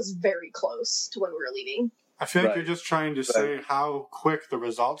week. It was very close to when we were leaving. I feel like you're just trying to say how quick the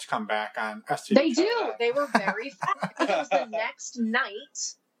results come back on STD. They do. They were very fast. It was the next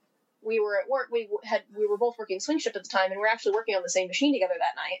night. We were at work. We were both working swing shift at the time, and we were actually working on the same machine together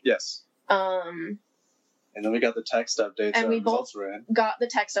that night. Yes. And then we got the text updates, and we both were in. got the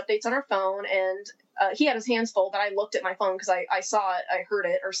text updates on our phone, and he had his hands full, but I looked at my phone because I saw it, I heard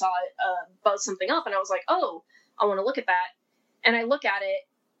it, or saw it buzz something up, and I was like, oh, I want to look at that. And I look at it,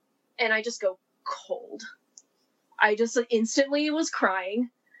 and I just go cold. I just instantly was crying,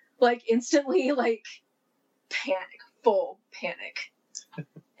 instantly, full panic.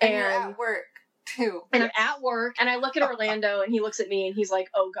 And you're at work, too. And I'm at work, and I look at Orlando, and he looks at me, and he's like,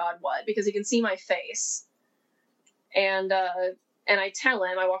 oh, God, what? Because he can see my face. And I tell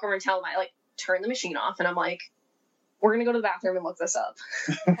him, I walk over and tell him, I, turn the machine off, and I'm like, we're going to go to the bathroom and look this up.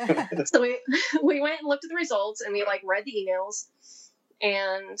 So we went and looked at the results, and we, read the emails,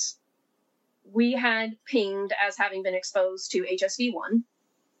 and we had pinged as having been exposed to HSV-1,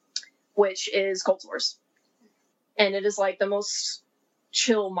 which is cold sores. And it is like the most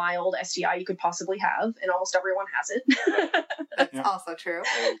chill, mild STI you could possibly have, and almost everyone has it. That's also true.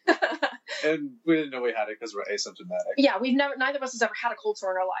 And we didn't know we had it because we're asymptomatic. Yeah, neither of us has ever had a cold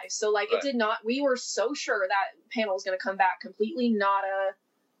sore in our life. So, like, It did not, we were so sure that panel was going to come back completely nada,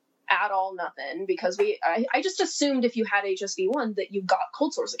 at all, nothing, because I just assumed if you had HSV-1 that you got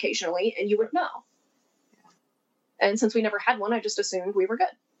cold sores occasionally and you would know. And since we never had one, I just assumed we were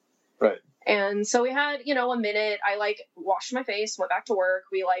good. Right. And so we had, a minute. I washed my face, went back to work.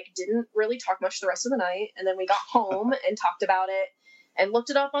 We didn't really talk much the rest of the night. And then we got home and talked about it and looked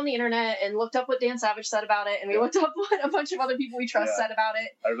it up on the internet and looked up what Dan Savage said about it. And we looked up what a bunch of other people we trust said about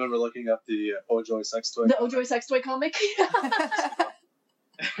it. I remember looking up the Ojoy sex toy. The Ojoy sex toy comic.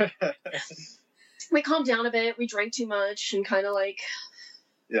 We calmed down a bit. We drank too much and kind of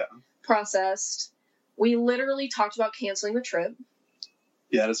processed. We literally talked about canceling the trip.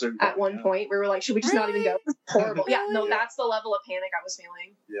 Yeah, at one point, we were like, "Should we just not even go?" It's horrible. Yeah, no, that's the level of panic I was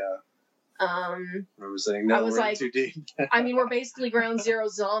feeling. Yeah. I remember saying, "No, we're in too deep." I mean, we're basically ground zero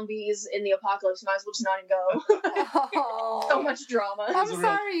zombies in the apocalypse. Might as well just not even go. So much drama. I'm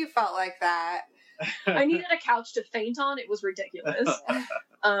sorry you felt like that. I needed a couch to faint on. It was ridiculous.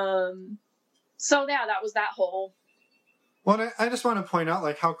 So yeah, that was that whole. Well, I just want to point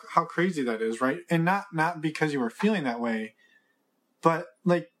out how crazy that is, right? And not because you were feeling that way, but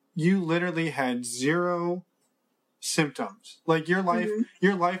you literally had zero symptoms. Your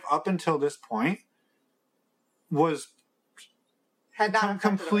life up until this point was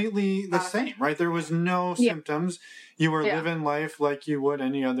completely the same, right? There was no symptoms. You were living life like you would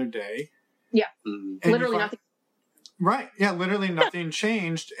any other day. Yeah, and literally nothing. Right. Yeah, literally nothing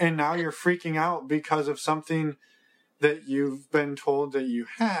changed, and now you're freaking out because of something that you've been told that you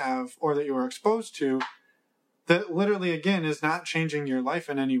have or that you were exposed to that literally, again, is not changing your life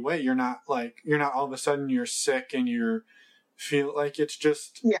in any way. You're not all of a sudden you're sick and you feel like it's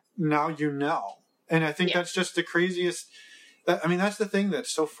just now you know. And I think that's just the craziest. I mean, that's the thing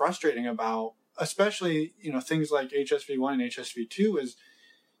that's so frustrating about, especially, things like HSV-1 and HSV-2 is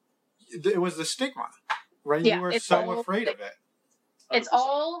it was the stigma, right? Yeah, you were so afraid of it. It's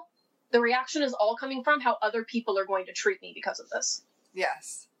the reaction is all coming from how other people are going to treat me because of this.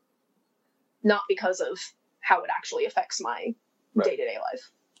 Yes. Not because of how it actually affects my day-to-day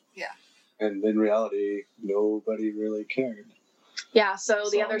life. Yeah. And in reality, nobody really cared. Yeah, so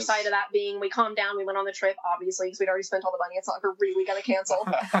the other side of that being, we calmed down, we went on the trip, obviously, because we'd already spent all the money. It's not like we're really going to cancel.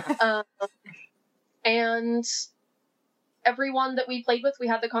 And everyone that we played with, we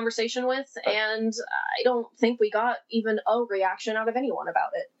had the conversation with, and I don't think we got even a reaction out of anyone about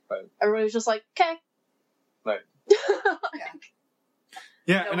it. Right. Everybody was just like, okay. Right.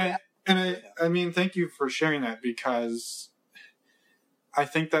 Yeah, I mean, thank you for sharing that, because I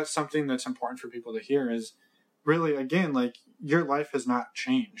think that's something that's important for people to hear is really, again, your life has not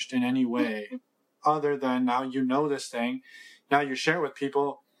changed in any way other than now you know this thing, now you share it with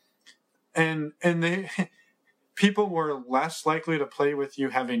people, and people were less likely to play with you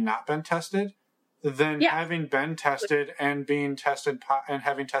having not been tested than having been tested and being tested and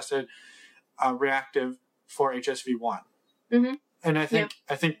having tested reactive for HSV-1. Mm-hmm. And I think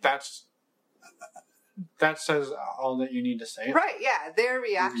that says all that you need to say. Right, yeah. Their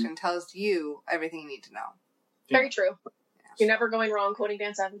reaction tells you everything you need to know. Yeah. Very true. You're never going wrong quoting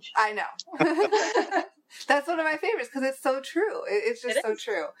Dan Savage. I know. That's one of my favorites because it's so true. It's just so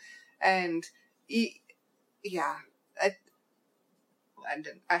true. And yeah,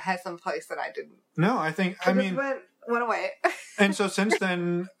 I had some place that I didn't. No, I mean, went away. And so since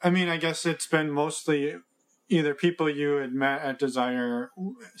then, I mean, I guess it's been mostly either people you had met at Desire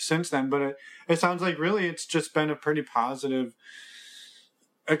since then, but it sounds like really it's just been a pretty positive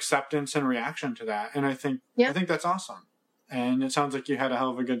acceptance and reaction to that. And I think that's awesome. And it sounds like you had a hell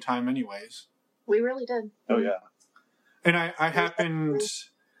of a good time anyways. We really did. Oh yeah. And I happened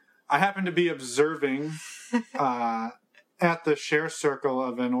to be observing at the share circle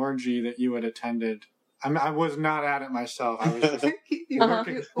of an orgy that you had attended. I was not at it myself. I was just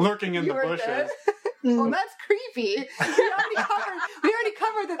lurking in the bushes. Well, that's creepy. We already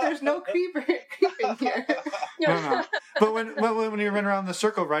covered that there's no creeping here. No. But when you went around the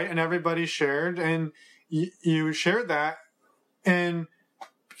circle, right, and everybody shared, and you shared that, and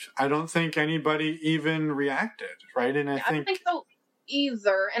I don't think anybody even reacted, right? And I don't think so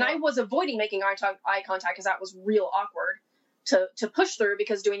either. And I was avoiding making eye contact because that was real awkward to push through,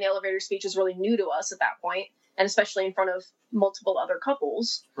 because doing the elevator speech is really new to us at that point, and especially in front of multiple other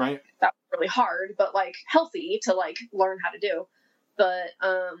couples. Right. That was really hard, but healthy to learn how to do. But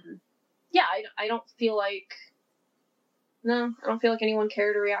yeah, I don't feel like anyone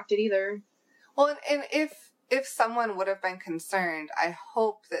cared or reacted either. Well, and if someone would have been concerned, I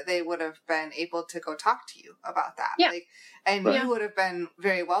hope that they would have been able to go talk to you about that. Yeah. And you would have been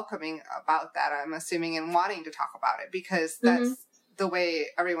very welcoming about that, I'm assuming, and wanting to talk about it, because that's the way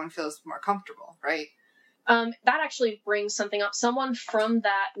everyone feels more comfortable, right? That actually brings something up. Someone from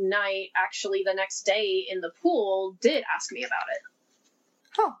that night, actually the next day in the pool, did ask me about it.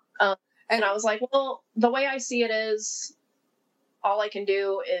 Oh. And I was like, well, the way I see it is, all I can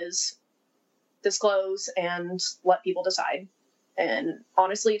do is disclose and let people decide. And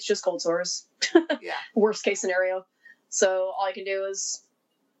honestly, it's just cold sores. Yeah. Worst case scenario. So all I can do is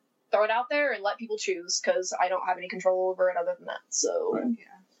throw it out there and let people choose, because I don't have any control over it other than that. So Right.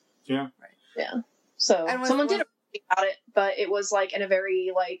 Yeah. Right. Yeah. So someone did about it, but it was like in a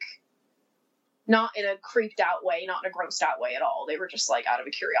very like, not in a creeped out way, not in a grossed out way at all. They were just like out of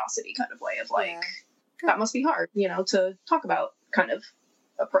a curiosity kind of way of like, that must be hard, to talk about kind of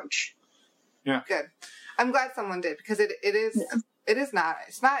approach. Yeah. Good. I'm glad someone did, because it is not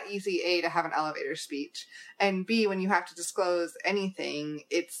easy, A, to have an elevator speech, and B, when you have to disclose anything,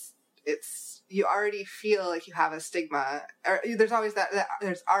 it's you already feel like you have a stigma, or there's always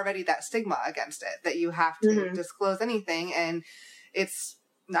there's already that stigma against it, that you have to disclose anything, and it's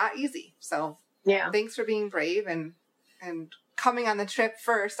not easy. So thanks for being brave and coming on the trip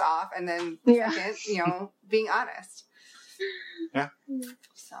first off, and then second, being honest. Yeah.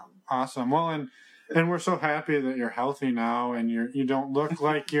 So awesome. Well, and we're so happy that you're healthy now, and you don't look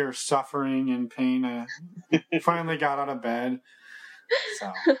like you're suffering in pain. You finally got out of bed.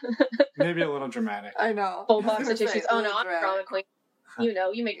 So maybe a little dramatic. I know. Full box of tissues. Oh no, I'm drama queen.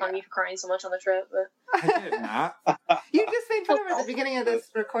 You made fun of me for crying so much on the trip, but I did not. You just made fun of her at the beginning of this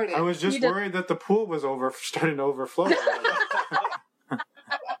recording. I was just worried that the pool was starting to overflow.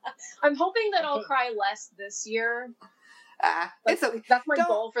 I'm hoping that I'll cry less this year. It's okay. That's my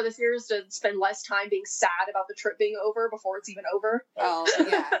goal for this year, is to spend less time being sad about the trip being over before it's even over. Oh,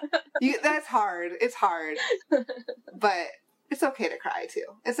 yeah. That's hard. It's hard. But it's okay to cry, too.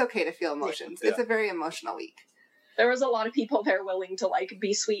 It's okay to feel emotions. Yeah. It's a very emotional week. There was a lot of people there willing to,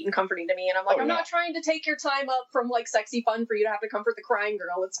 be sweet and comforting to me. And I'm like, I'm not trying to take your time up from, sexy fun for you to have to comfort the crying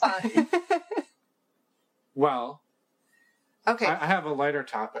girl. It's fine. Well... Okay. I have a lighter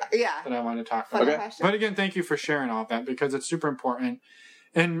topic that I want to talk about. Okay. But again, thank you for sharing all of that, because it's super important.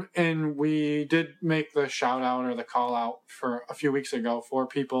 And we did make the shout out or the call out for a few weeks ago for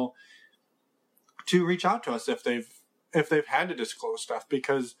people to reach out to us if they've had to disclose stuff,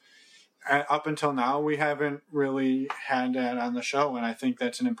 because up until now we haven't really had that on the show, and I think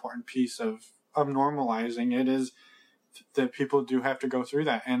that's an important piece of normalizing it, is that people do have to go through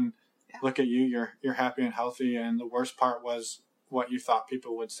that. And look at you, you're happy and healthy, and the worst part was what you thought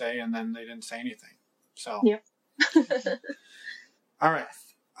people would say, and then they didn't say anything. So, all right,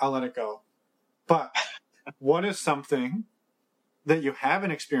 I'll let it go. But what is something that you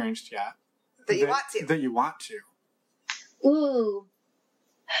haven't experienced yet that you want to? Ooh.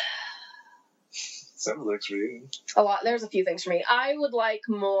 Several things for you. A lot. There's a few things for me. I would like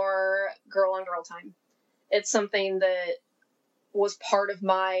more girl-on-girl time. It's something that was part of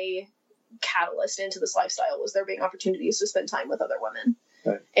my catalyst into this lifestyle, was there being opportunities to spend time with other women.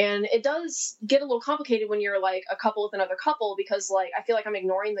 Right. And it does get a little complicated when you're a couple with another couple, because I feel like I'm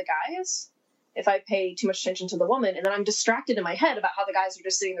ignoring the guys if I pay too much attention to the woman, and then I'm distracted in my head about how the guys are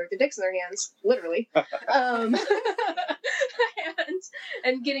just sitting there with their dicks in their hands, literally,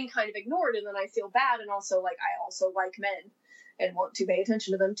 and getting kind of ignored, and then I feel bad, and also I also like men and want to pay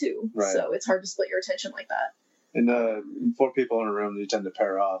attention to them too. Right. So it's hard to split your attention like that. And 4 people in a room, you tend to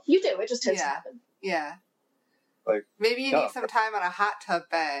pair off. You do. It just tends to happen. Yeah. Maybe you need some time on a hot tub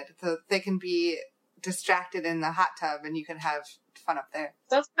bed so they can be distracted in the hot tub, and you can have fun up there.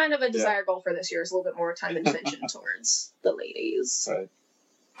 So that's kind of a desire goal for this year, is a little bit more time and attention towards the ladies. Right.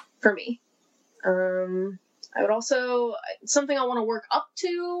 For me. I would also, something I want to work up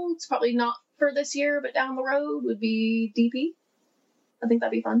to, it's probably not for this year, but down the road, would be DP. I think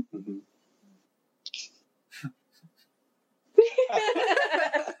that'd be fun. Mm-hmm.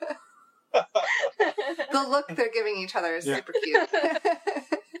 The look they're giving each other is super cute.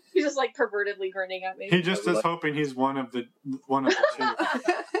 He's just pervertedly grinning at me. He just is hoping he's one of the two.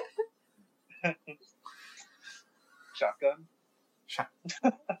 Shotgun?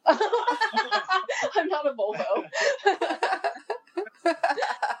 I'm not a Volvo.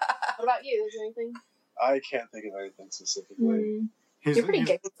 What about you? Is there anything? I can't think of anything specifically. You're pretty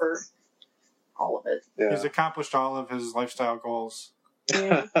gay for all of it. Yeah. He's accomplished all of his lifestyle goals.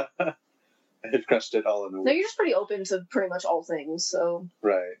 Yeah. I've crushed it all in a week. No, you're just pretty open to pretty much all things, so.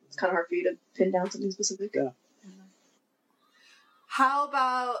 Right. it's kind of hard for you to pin down something specific. Yeah. How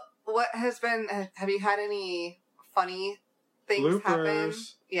about what has been? Have you had any funny things happen?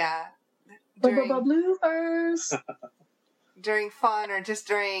 Yeah. Bloopers. During fun or just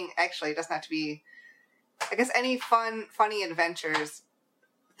during, actually, it doesn't have to be, I guess, any funny adventures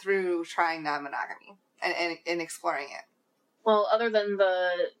through trying non-monogamy and exploring it. Well, other than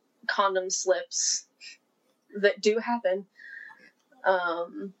the condom slips that do happen,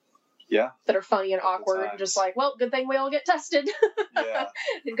 that are funny and awkward, just like, well, good thing we all get tested. Yeah.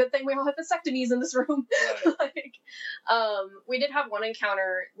 And good thing we all have vasectomies in this room. Right. We did have one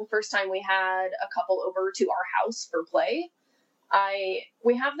encounter the first time we had a couple over to our house for play.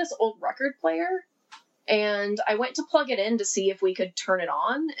 We have this old record player, and I went to plug it in to see if we could turn it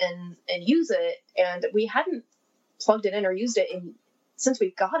on and use it, and we hadn't plugged it in or used it since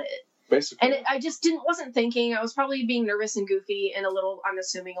we got it. Basically. And I just wasn't thinking. I was probably being nervous and goofy and I'm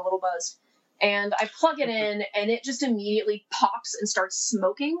assuming a little buzzed. And I plug it in, and it just immediately pops and starts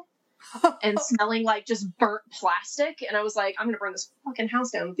smoking and smelling like just burnt plastic. And I was like, I'm going to burn this fucking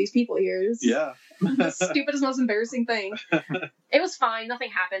house down with these people here. This is the stupidest, most embarrassing thing. It was fine. Nothing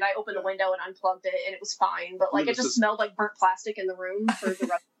happened. I opened the window and unplugged it, and it was fine. But like, it just smelled like burnt plastic in the room for the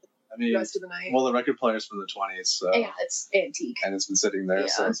rest of the night. Well, the record player's from the 20s, so yeah, it's antique. And it's been sitting there,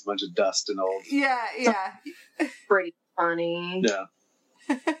 so it's a bunch of dust and old. Yeah. Pretty funny. Yeah.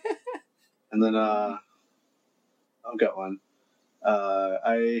 And then, I've got one.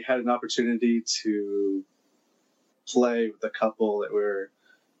 I had an opportunity to play with a couple that we're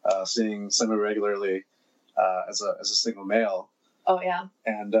seeing semi-regularly as a single male. Oh, yeah.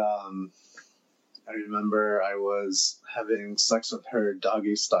 And I remember I was having sex with her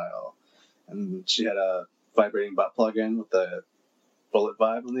doggy style, and she had a vibrating butt plug in with the bullet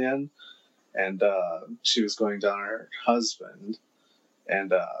vibe on the end, and she was going down her husband,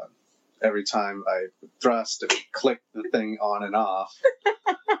 and every time I thrust, it would click the thing on and off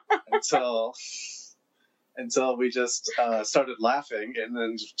until we just started laughing and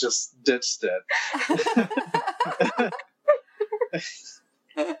then just ditched it.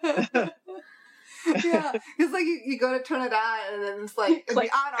 Yeah, it's like you go to turn it on and then it's like on.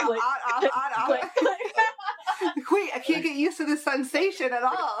 Wait, I can't get used to this sensation at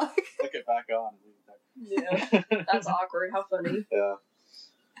all. Click it back on. Yeah, that's awkward. How funny. Yeah.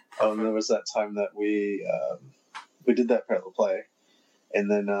 Oh, and there was that time that we did that parallel play, and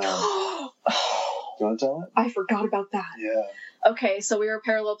then do you want to tell it? I forgot about that. Yeah. Okay, so we were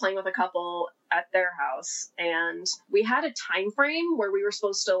parallel playing with a couple at their house, and we had a time frame where we were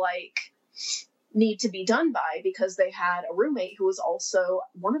supposed to need to be done by, because they had a roommate who was also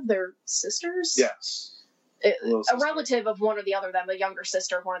one of their sisters. Yes. A relative of one or the other of them, a younger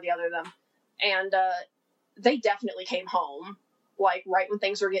sister of one or the other of them. And they definitely came home, right when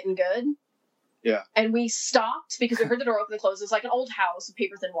things were getting good. Yeah. And we stopped because we heard the door open and close. It was like an old house with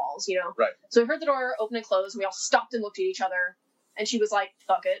paper thin walls, Right. So we heard the door open and close, and we all stopped and looked at each other. And she was like,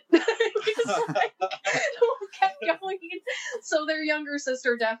 fuck it. Kept going. So their younger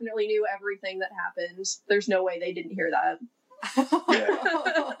sister definitely knew everything that happened. There's no way they didn't hear that.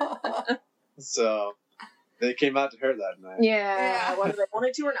 Yeah. So they came out to her that night. Yeah. Whether they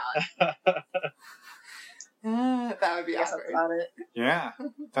wanted to or not. That would be awkward. That's about it. Yeah,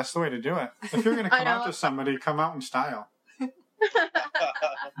 that's the way to do it. If you're going to come out to somebody, come out in style. I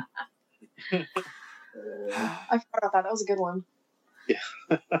forgot about that. That was a good one. Yeah.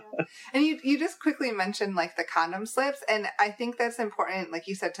 And you just quickly mentioned the condom slips, and I think that's important, like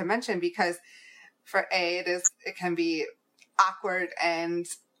you said, to mention, because for it can be awkward and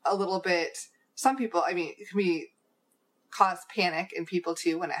a little bit, some people, it can cause panic in people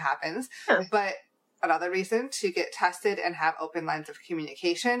too when it happens, but another reason to get tested and have open lines of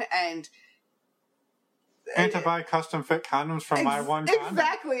communication. And to buy custom fit condoms from my one condom.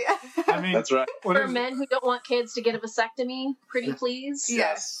 Exactly. That's right. For men who don't want kids to get a vasectomy, pretty please.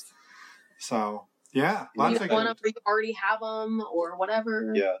 Yes. So, yeah. You don't want them, or you already have them, or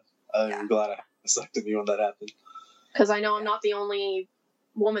whatever. Yeah. I'm glad I had a vasectomy when that happened. Because I know I'm not the only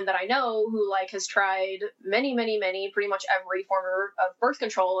woman that I know who has tried many, pretty much every form of birth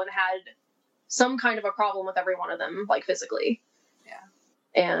control and had some kind of a problem with every one of them, physically. Yeah.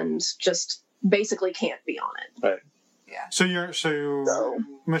 And just basically can't be on it. Right. Yeah. So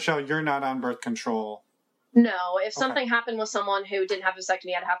Michelle, you're not on birth control. No, if something happened with someone who didn't have a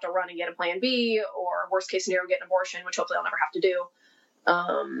vasectomy, I'd have to run and get a plan B, or worst case scenario, get an abortion, which hopefully I'll never have to do.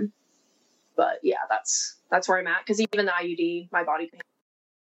 But yeah, that's where I'm at. Because even the IUD, my body,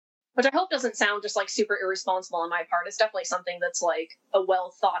 which I hope doesn't sound just super irresponsible on my part. It's definitely something that's a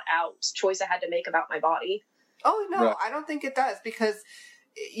well thought out choice I had to make about my body. Oh no, Right. I don't think it does, because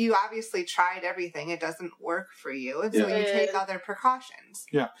you obviously tried everything. It doesn't work for you. And so you take other precautions.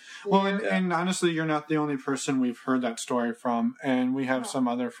 Yeah. Well, and honestly, you're not the only person we've heard that story from. And we have some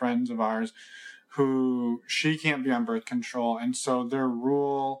other friends of ours who she can't be on birth control. And so their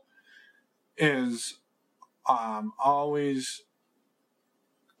rule is always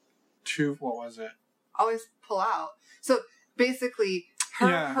always pull out. So basically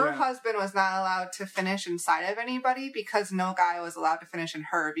her husband was not allowed to finish inside of anybody because no guy was allowed to finish in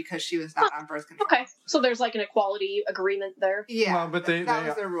her because she was not on birth control. Okay, so there's like an equality agreement there. Yeah, well, but that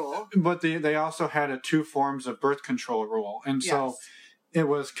was their rule. But they also had a 2 forms of birth control rule, and so it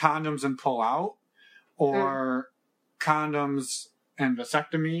was condoms and pull out, or condoms and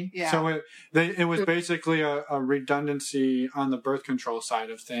vasectomy. Yeah. So it was basically a redundancy on the birth control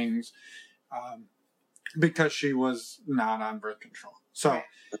side of things, because she was not on birth control. So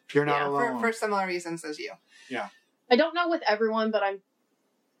you're not alone. For similar reasons as you. Yeah. I don't know with everyone, but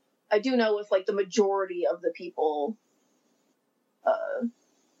I do know with like the majority of the people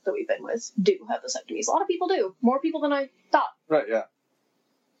that we've been with do have vasectomies. A lot of people do. More people than I thought. Right, yeah.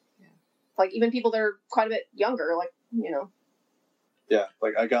 Like even people that are quite a bit younger, like, Yeah,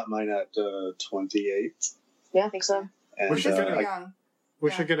 like I got mine at 28. Yeah, I think so. And, we should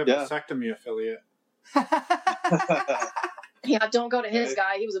get a Yeah. vasectomy affiliate. Yeah, don't go to his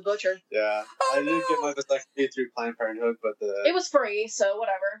guy. He was a butcher. Yeah, I did get my vasectomy through Planned Parenthood, but It was free, so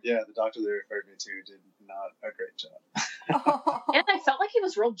whatever. the doctor they referred me to did not a great job. And I felt like he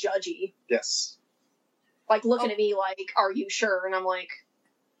was real judgy. Yes. Like looking at me like, "Are you sure?" And I'm like,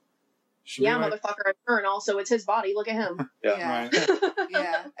 "Yeah, motherfucker, I'm sure." And also, it's his body. Look at him. Yeah. Right.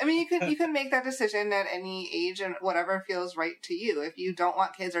 Yeah. I mean, you can make that decision at any age and whatever feels right to you. If you don't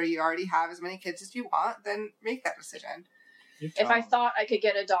want kids or you already have as many kids as you want, then make that decision. If I thought I could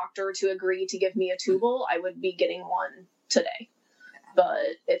get a doctor to agree to give me a tubal, I would be getting one today.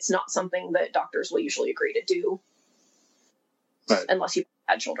 But it's not something that doctors will usually agree to do, unless you've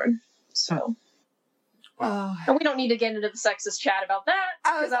had children. So, and we don't need to get into the sexist chat about that.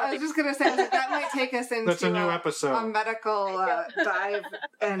 I was just gonna say that might take us into that's a new episode, a medical dive,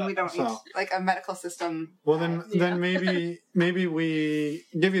 and we don't need like a medical system. Well, then maybe we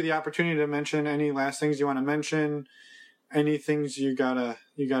give you the opportunity to mention any last things you want to mention. Any things you gotta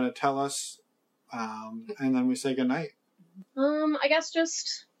tell us, and then we say goodnight. I guess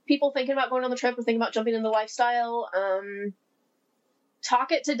just people thinking about going on the trip or thinking about jumping in the lifestyle.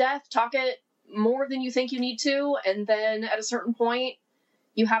 Talk it to death. Talk it more than you think you need to, and then at a certain point,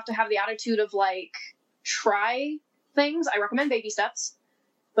 you have to have the attitude of like, try things. I recommend baby steps,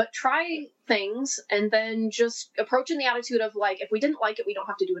 but try things, and then just approach in the attitude of like, if we didn't like it, we don't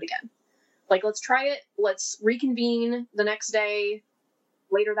have to do it again. Like, let's try it. Let's reconvene the next day,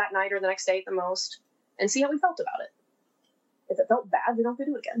 later that night or the next day at the most, and see how we felt about it. If it felt bad, we don't have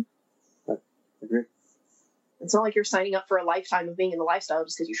to do it again. I agree. It's not like you're signing up for a lifetime of being in the lifestyle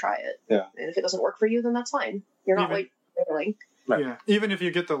just because you try it. Yeah. And if it doesn't work for you, then that's fine. You're not failing. Right. Yeah. Even if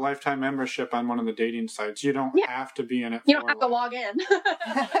you get the lifetime membership on one of the dating sites, you don't have to be in it. You don't have to log in.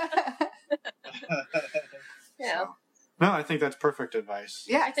 Yeah. So, no, I think that's perfect advice.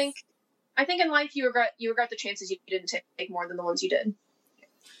 Yeah, I think in life you regret the chances you didn't take more than the ones you did.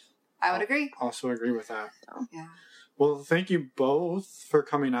 I would agree. Also agree with that. So. Yeah. Well, thank you both for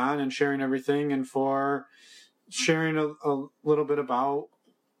coming on and sharing everything, and for sharing a little bit about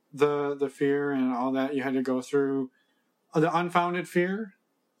the fear and all that you had to go through, the unfounded fear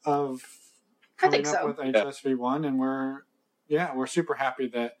of coming up with HSV1, and we're super happy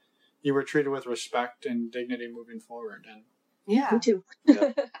that you were treated with respect and dignity moving forward. And me too.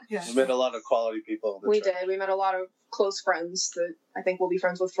 Yeah. We met a lot of quality people. We did. We met a lot of close friends that I think we'll be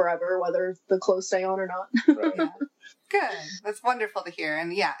friends with forever, whether the clothes stay on or not. Right. Yeah. Good. That's wonderful to hear.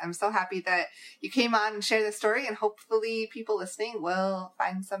 And yeah, I'm so happy that you came on and shared this story, and hopefully people listening will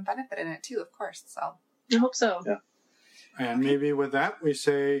find some benefit in it too, of course. So I hope so. Yeah. And maybe with that, we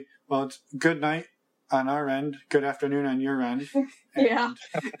say, well, it's good night on our end, good afternoon on your end. Yeah.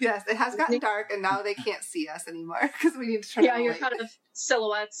 Yes, it has gotten dark, and now they can't see us anymore because we need to turn. Yeah, you're kind of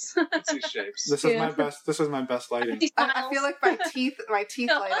silhouettes. See shapes. This is my best. This is my best lighting. I feel like my teeth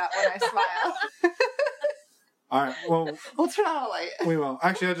light up when I smile. All right. Well, we'll turn on a light. We will.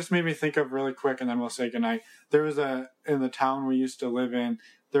 Actually, that just made me think of really quick, and then we'll say goodnight. There was in the town we used to live in,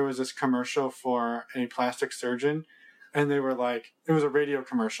 there was this commercial for a plastic surgeon, and they were like, it was a radio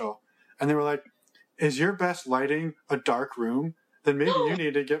commercial, and they were like, is your best lighting a dark room? Then maybe you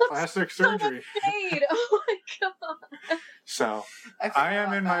need to get plastic surgery. Oh my god. So I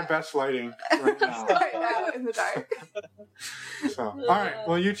am in my best lighting right now. Right now in the dark. So, all right.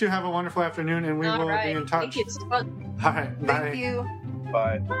 Well, you two have a wonderful afternoon, and we will be in touch. Thank you. It's fun. All right. Bye. Thank you.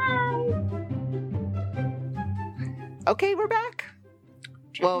 Bye. Okay, we're back.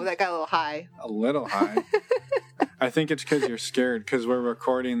 Whoa, that got a little high. A little high. I think it's because you're scared, because we're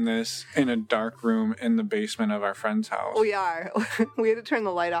recording this in a dark room in the basement of our friend's house. We are. We had to turn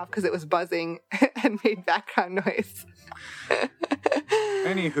the light off because it was buzzing and made background noise.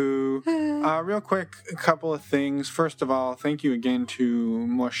 Anywho, real quick, a couple of things. First of all, thank you again to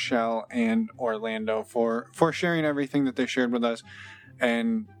Michelle and Orlando for sharing everything that they shared with us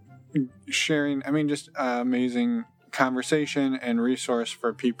and sharing, just amazing conversation and resource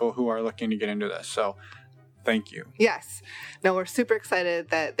for people who are looking to get into this. So thank you. Yes. No, we're super excited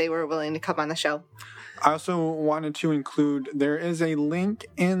that they were willing to come on the show. I also wanted to include, there is a link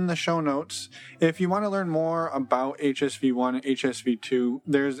in the show notes. If you want to learn more about HSV1 and HSV2,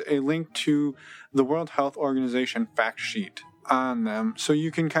 there's a link to the World Health Organization fact sheet on them. So you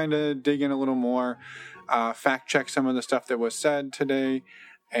can kind of dig in a little more, fact check some of the stuff that was said today,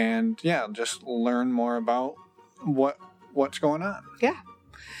 and just learn more about what's going on. Yeah.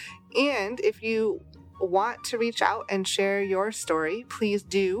 And if you want to reach out and share your story, please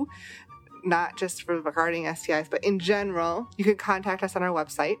do. Not just regarding STIs, but in general, you can contact us on our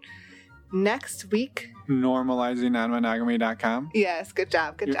website. Next week, normalizingnonmonogamy.com. Yes, good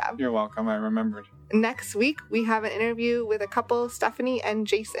job. You're welcome. I remembered. Next week, we have an interview with a couple, Stephanie and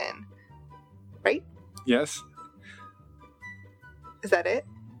Jason. Right? Yes. Is that it?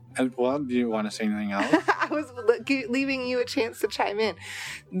 Well, do you want to say anything else? I was leaving you a chance to chime in.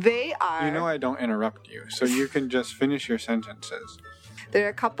 They are... I don't interrupt you, so you can just finish your sentences. They're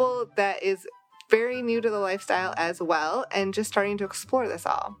a couple that is very new to the lifestyle as well and just starting to explore this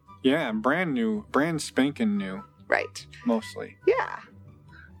all. Yeah, brand new, brand spanking new. Right. Mostly. Yeah.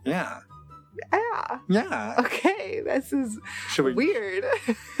 Yeah. Yeah. Yeah. Okay, this is weird.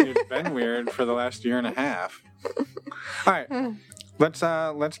 It's been weird for the last year and a half. All right.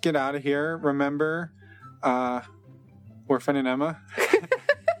 Let's get out of here. Remember, we're Finn and Emma.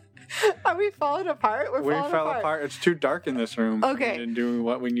 Are we falling apart? We fell apart. It's too dark in this room. Okay. To do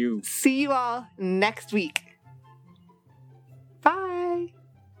what we knew. See you all next week.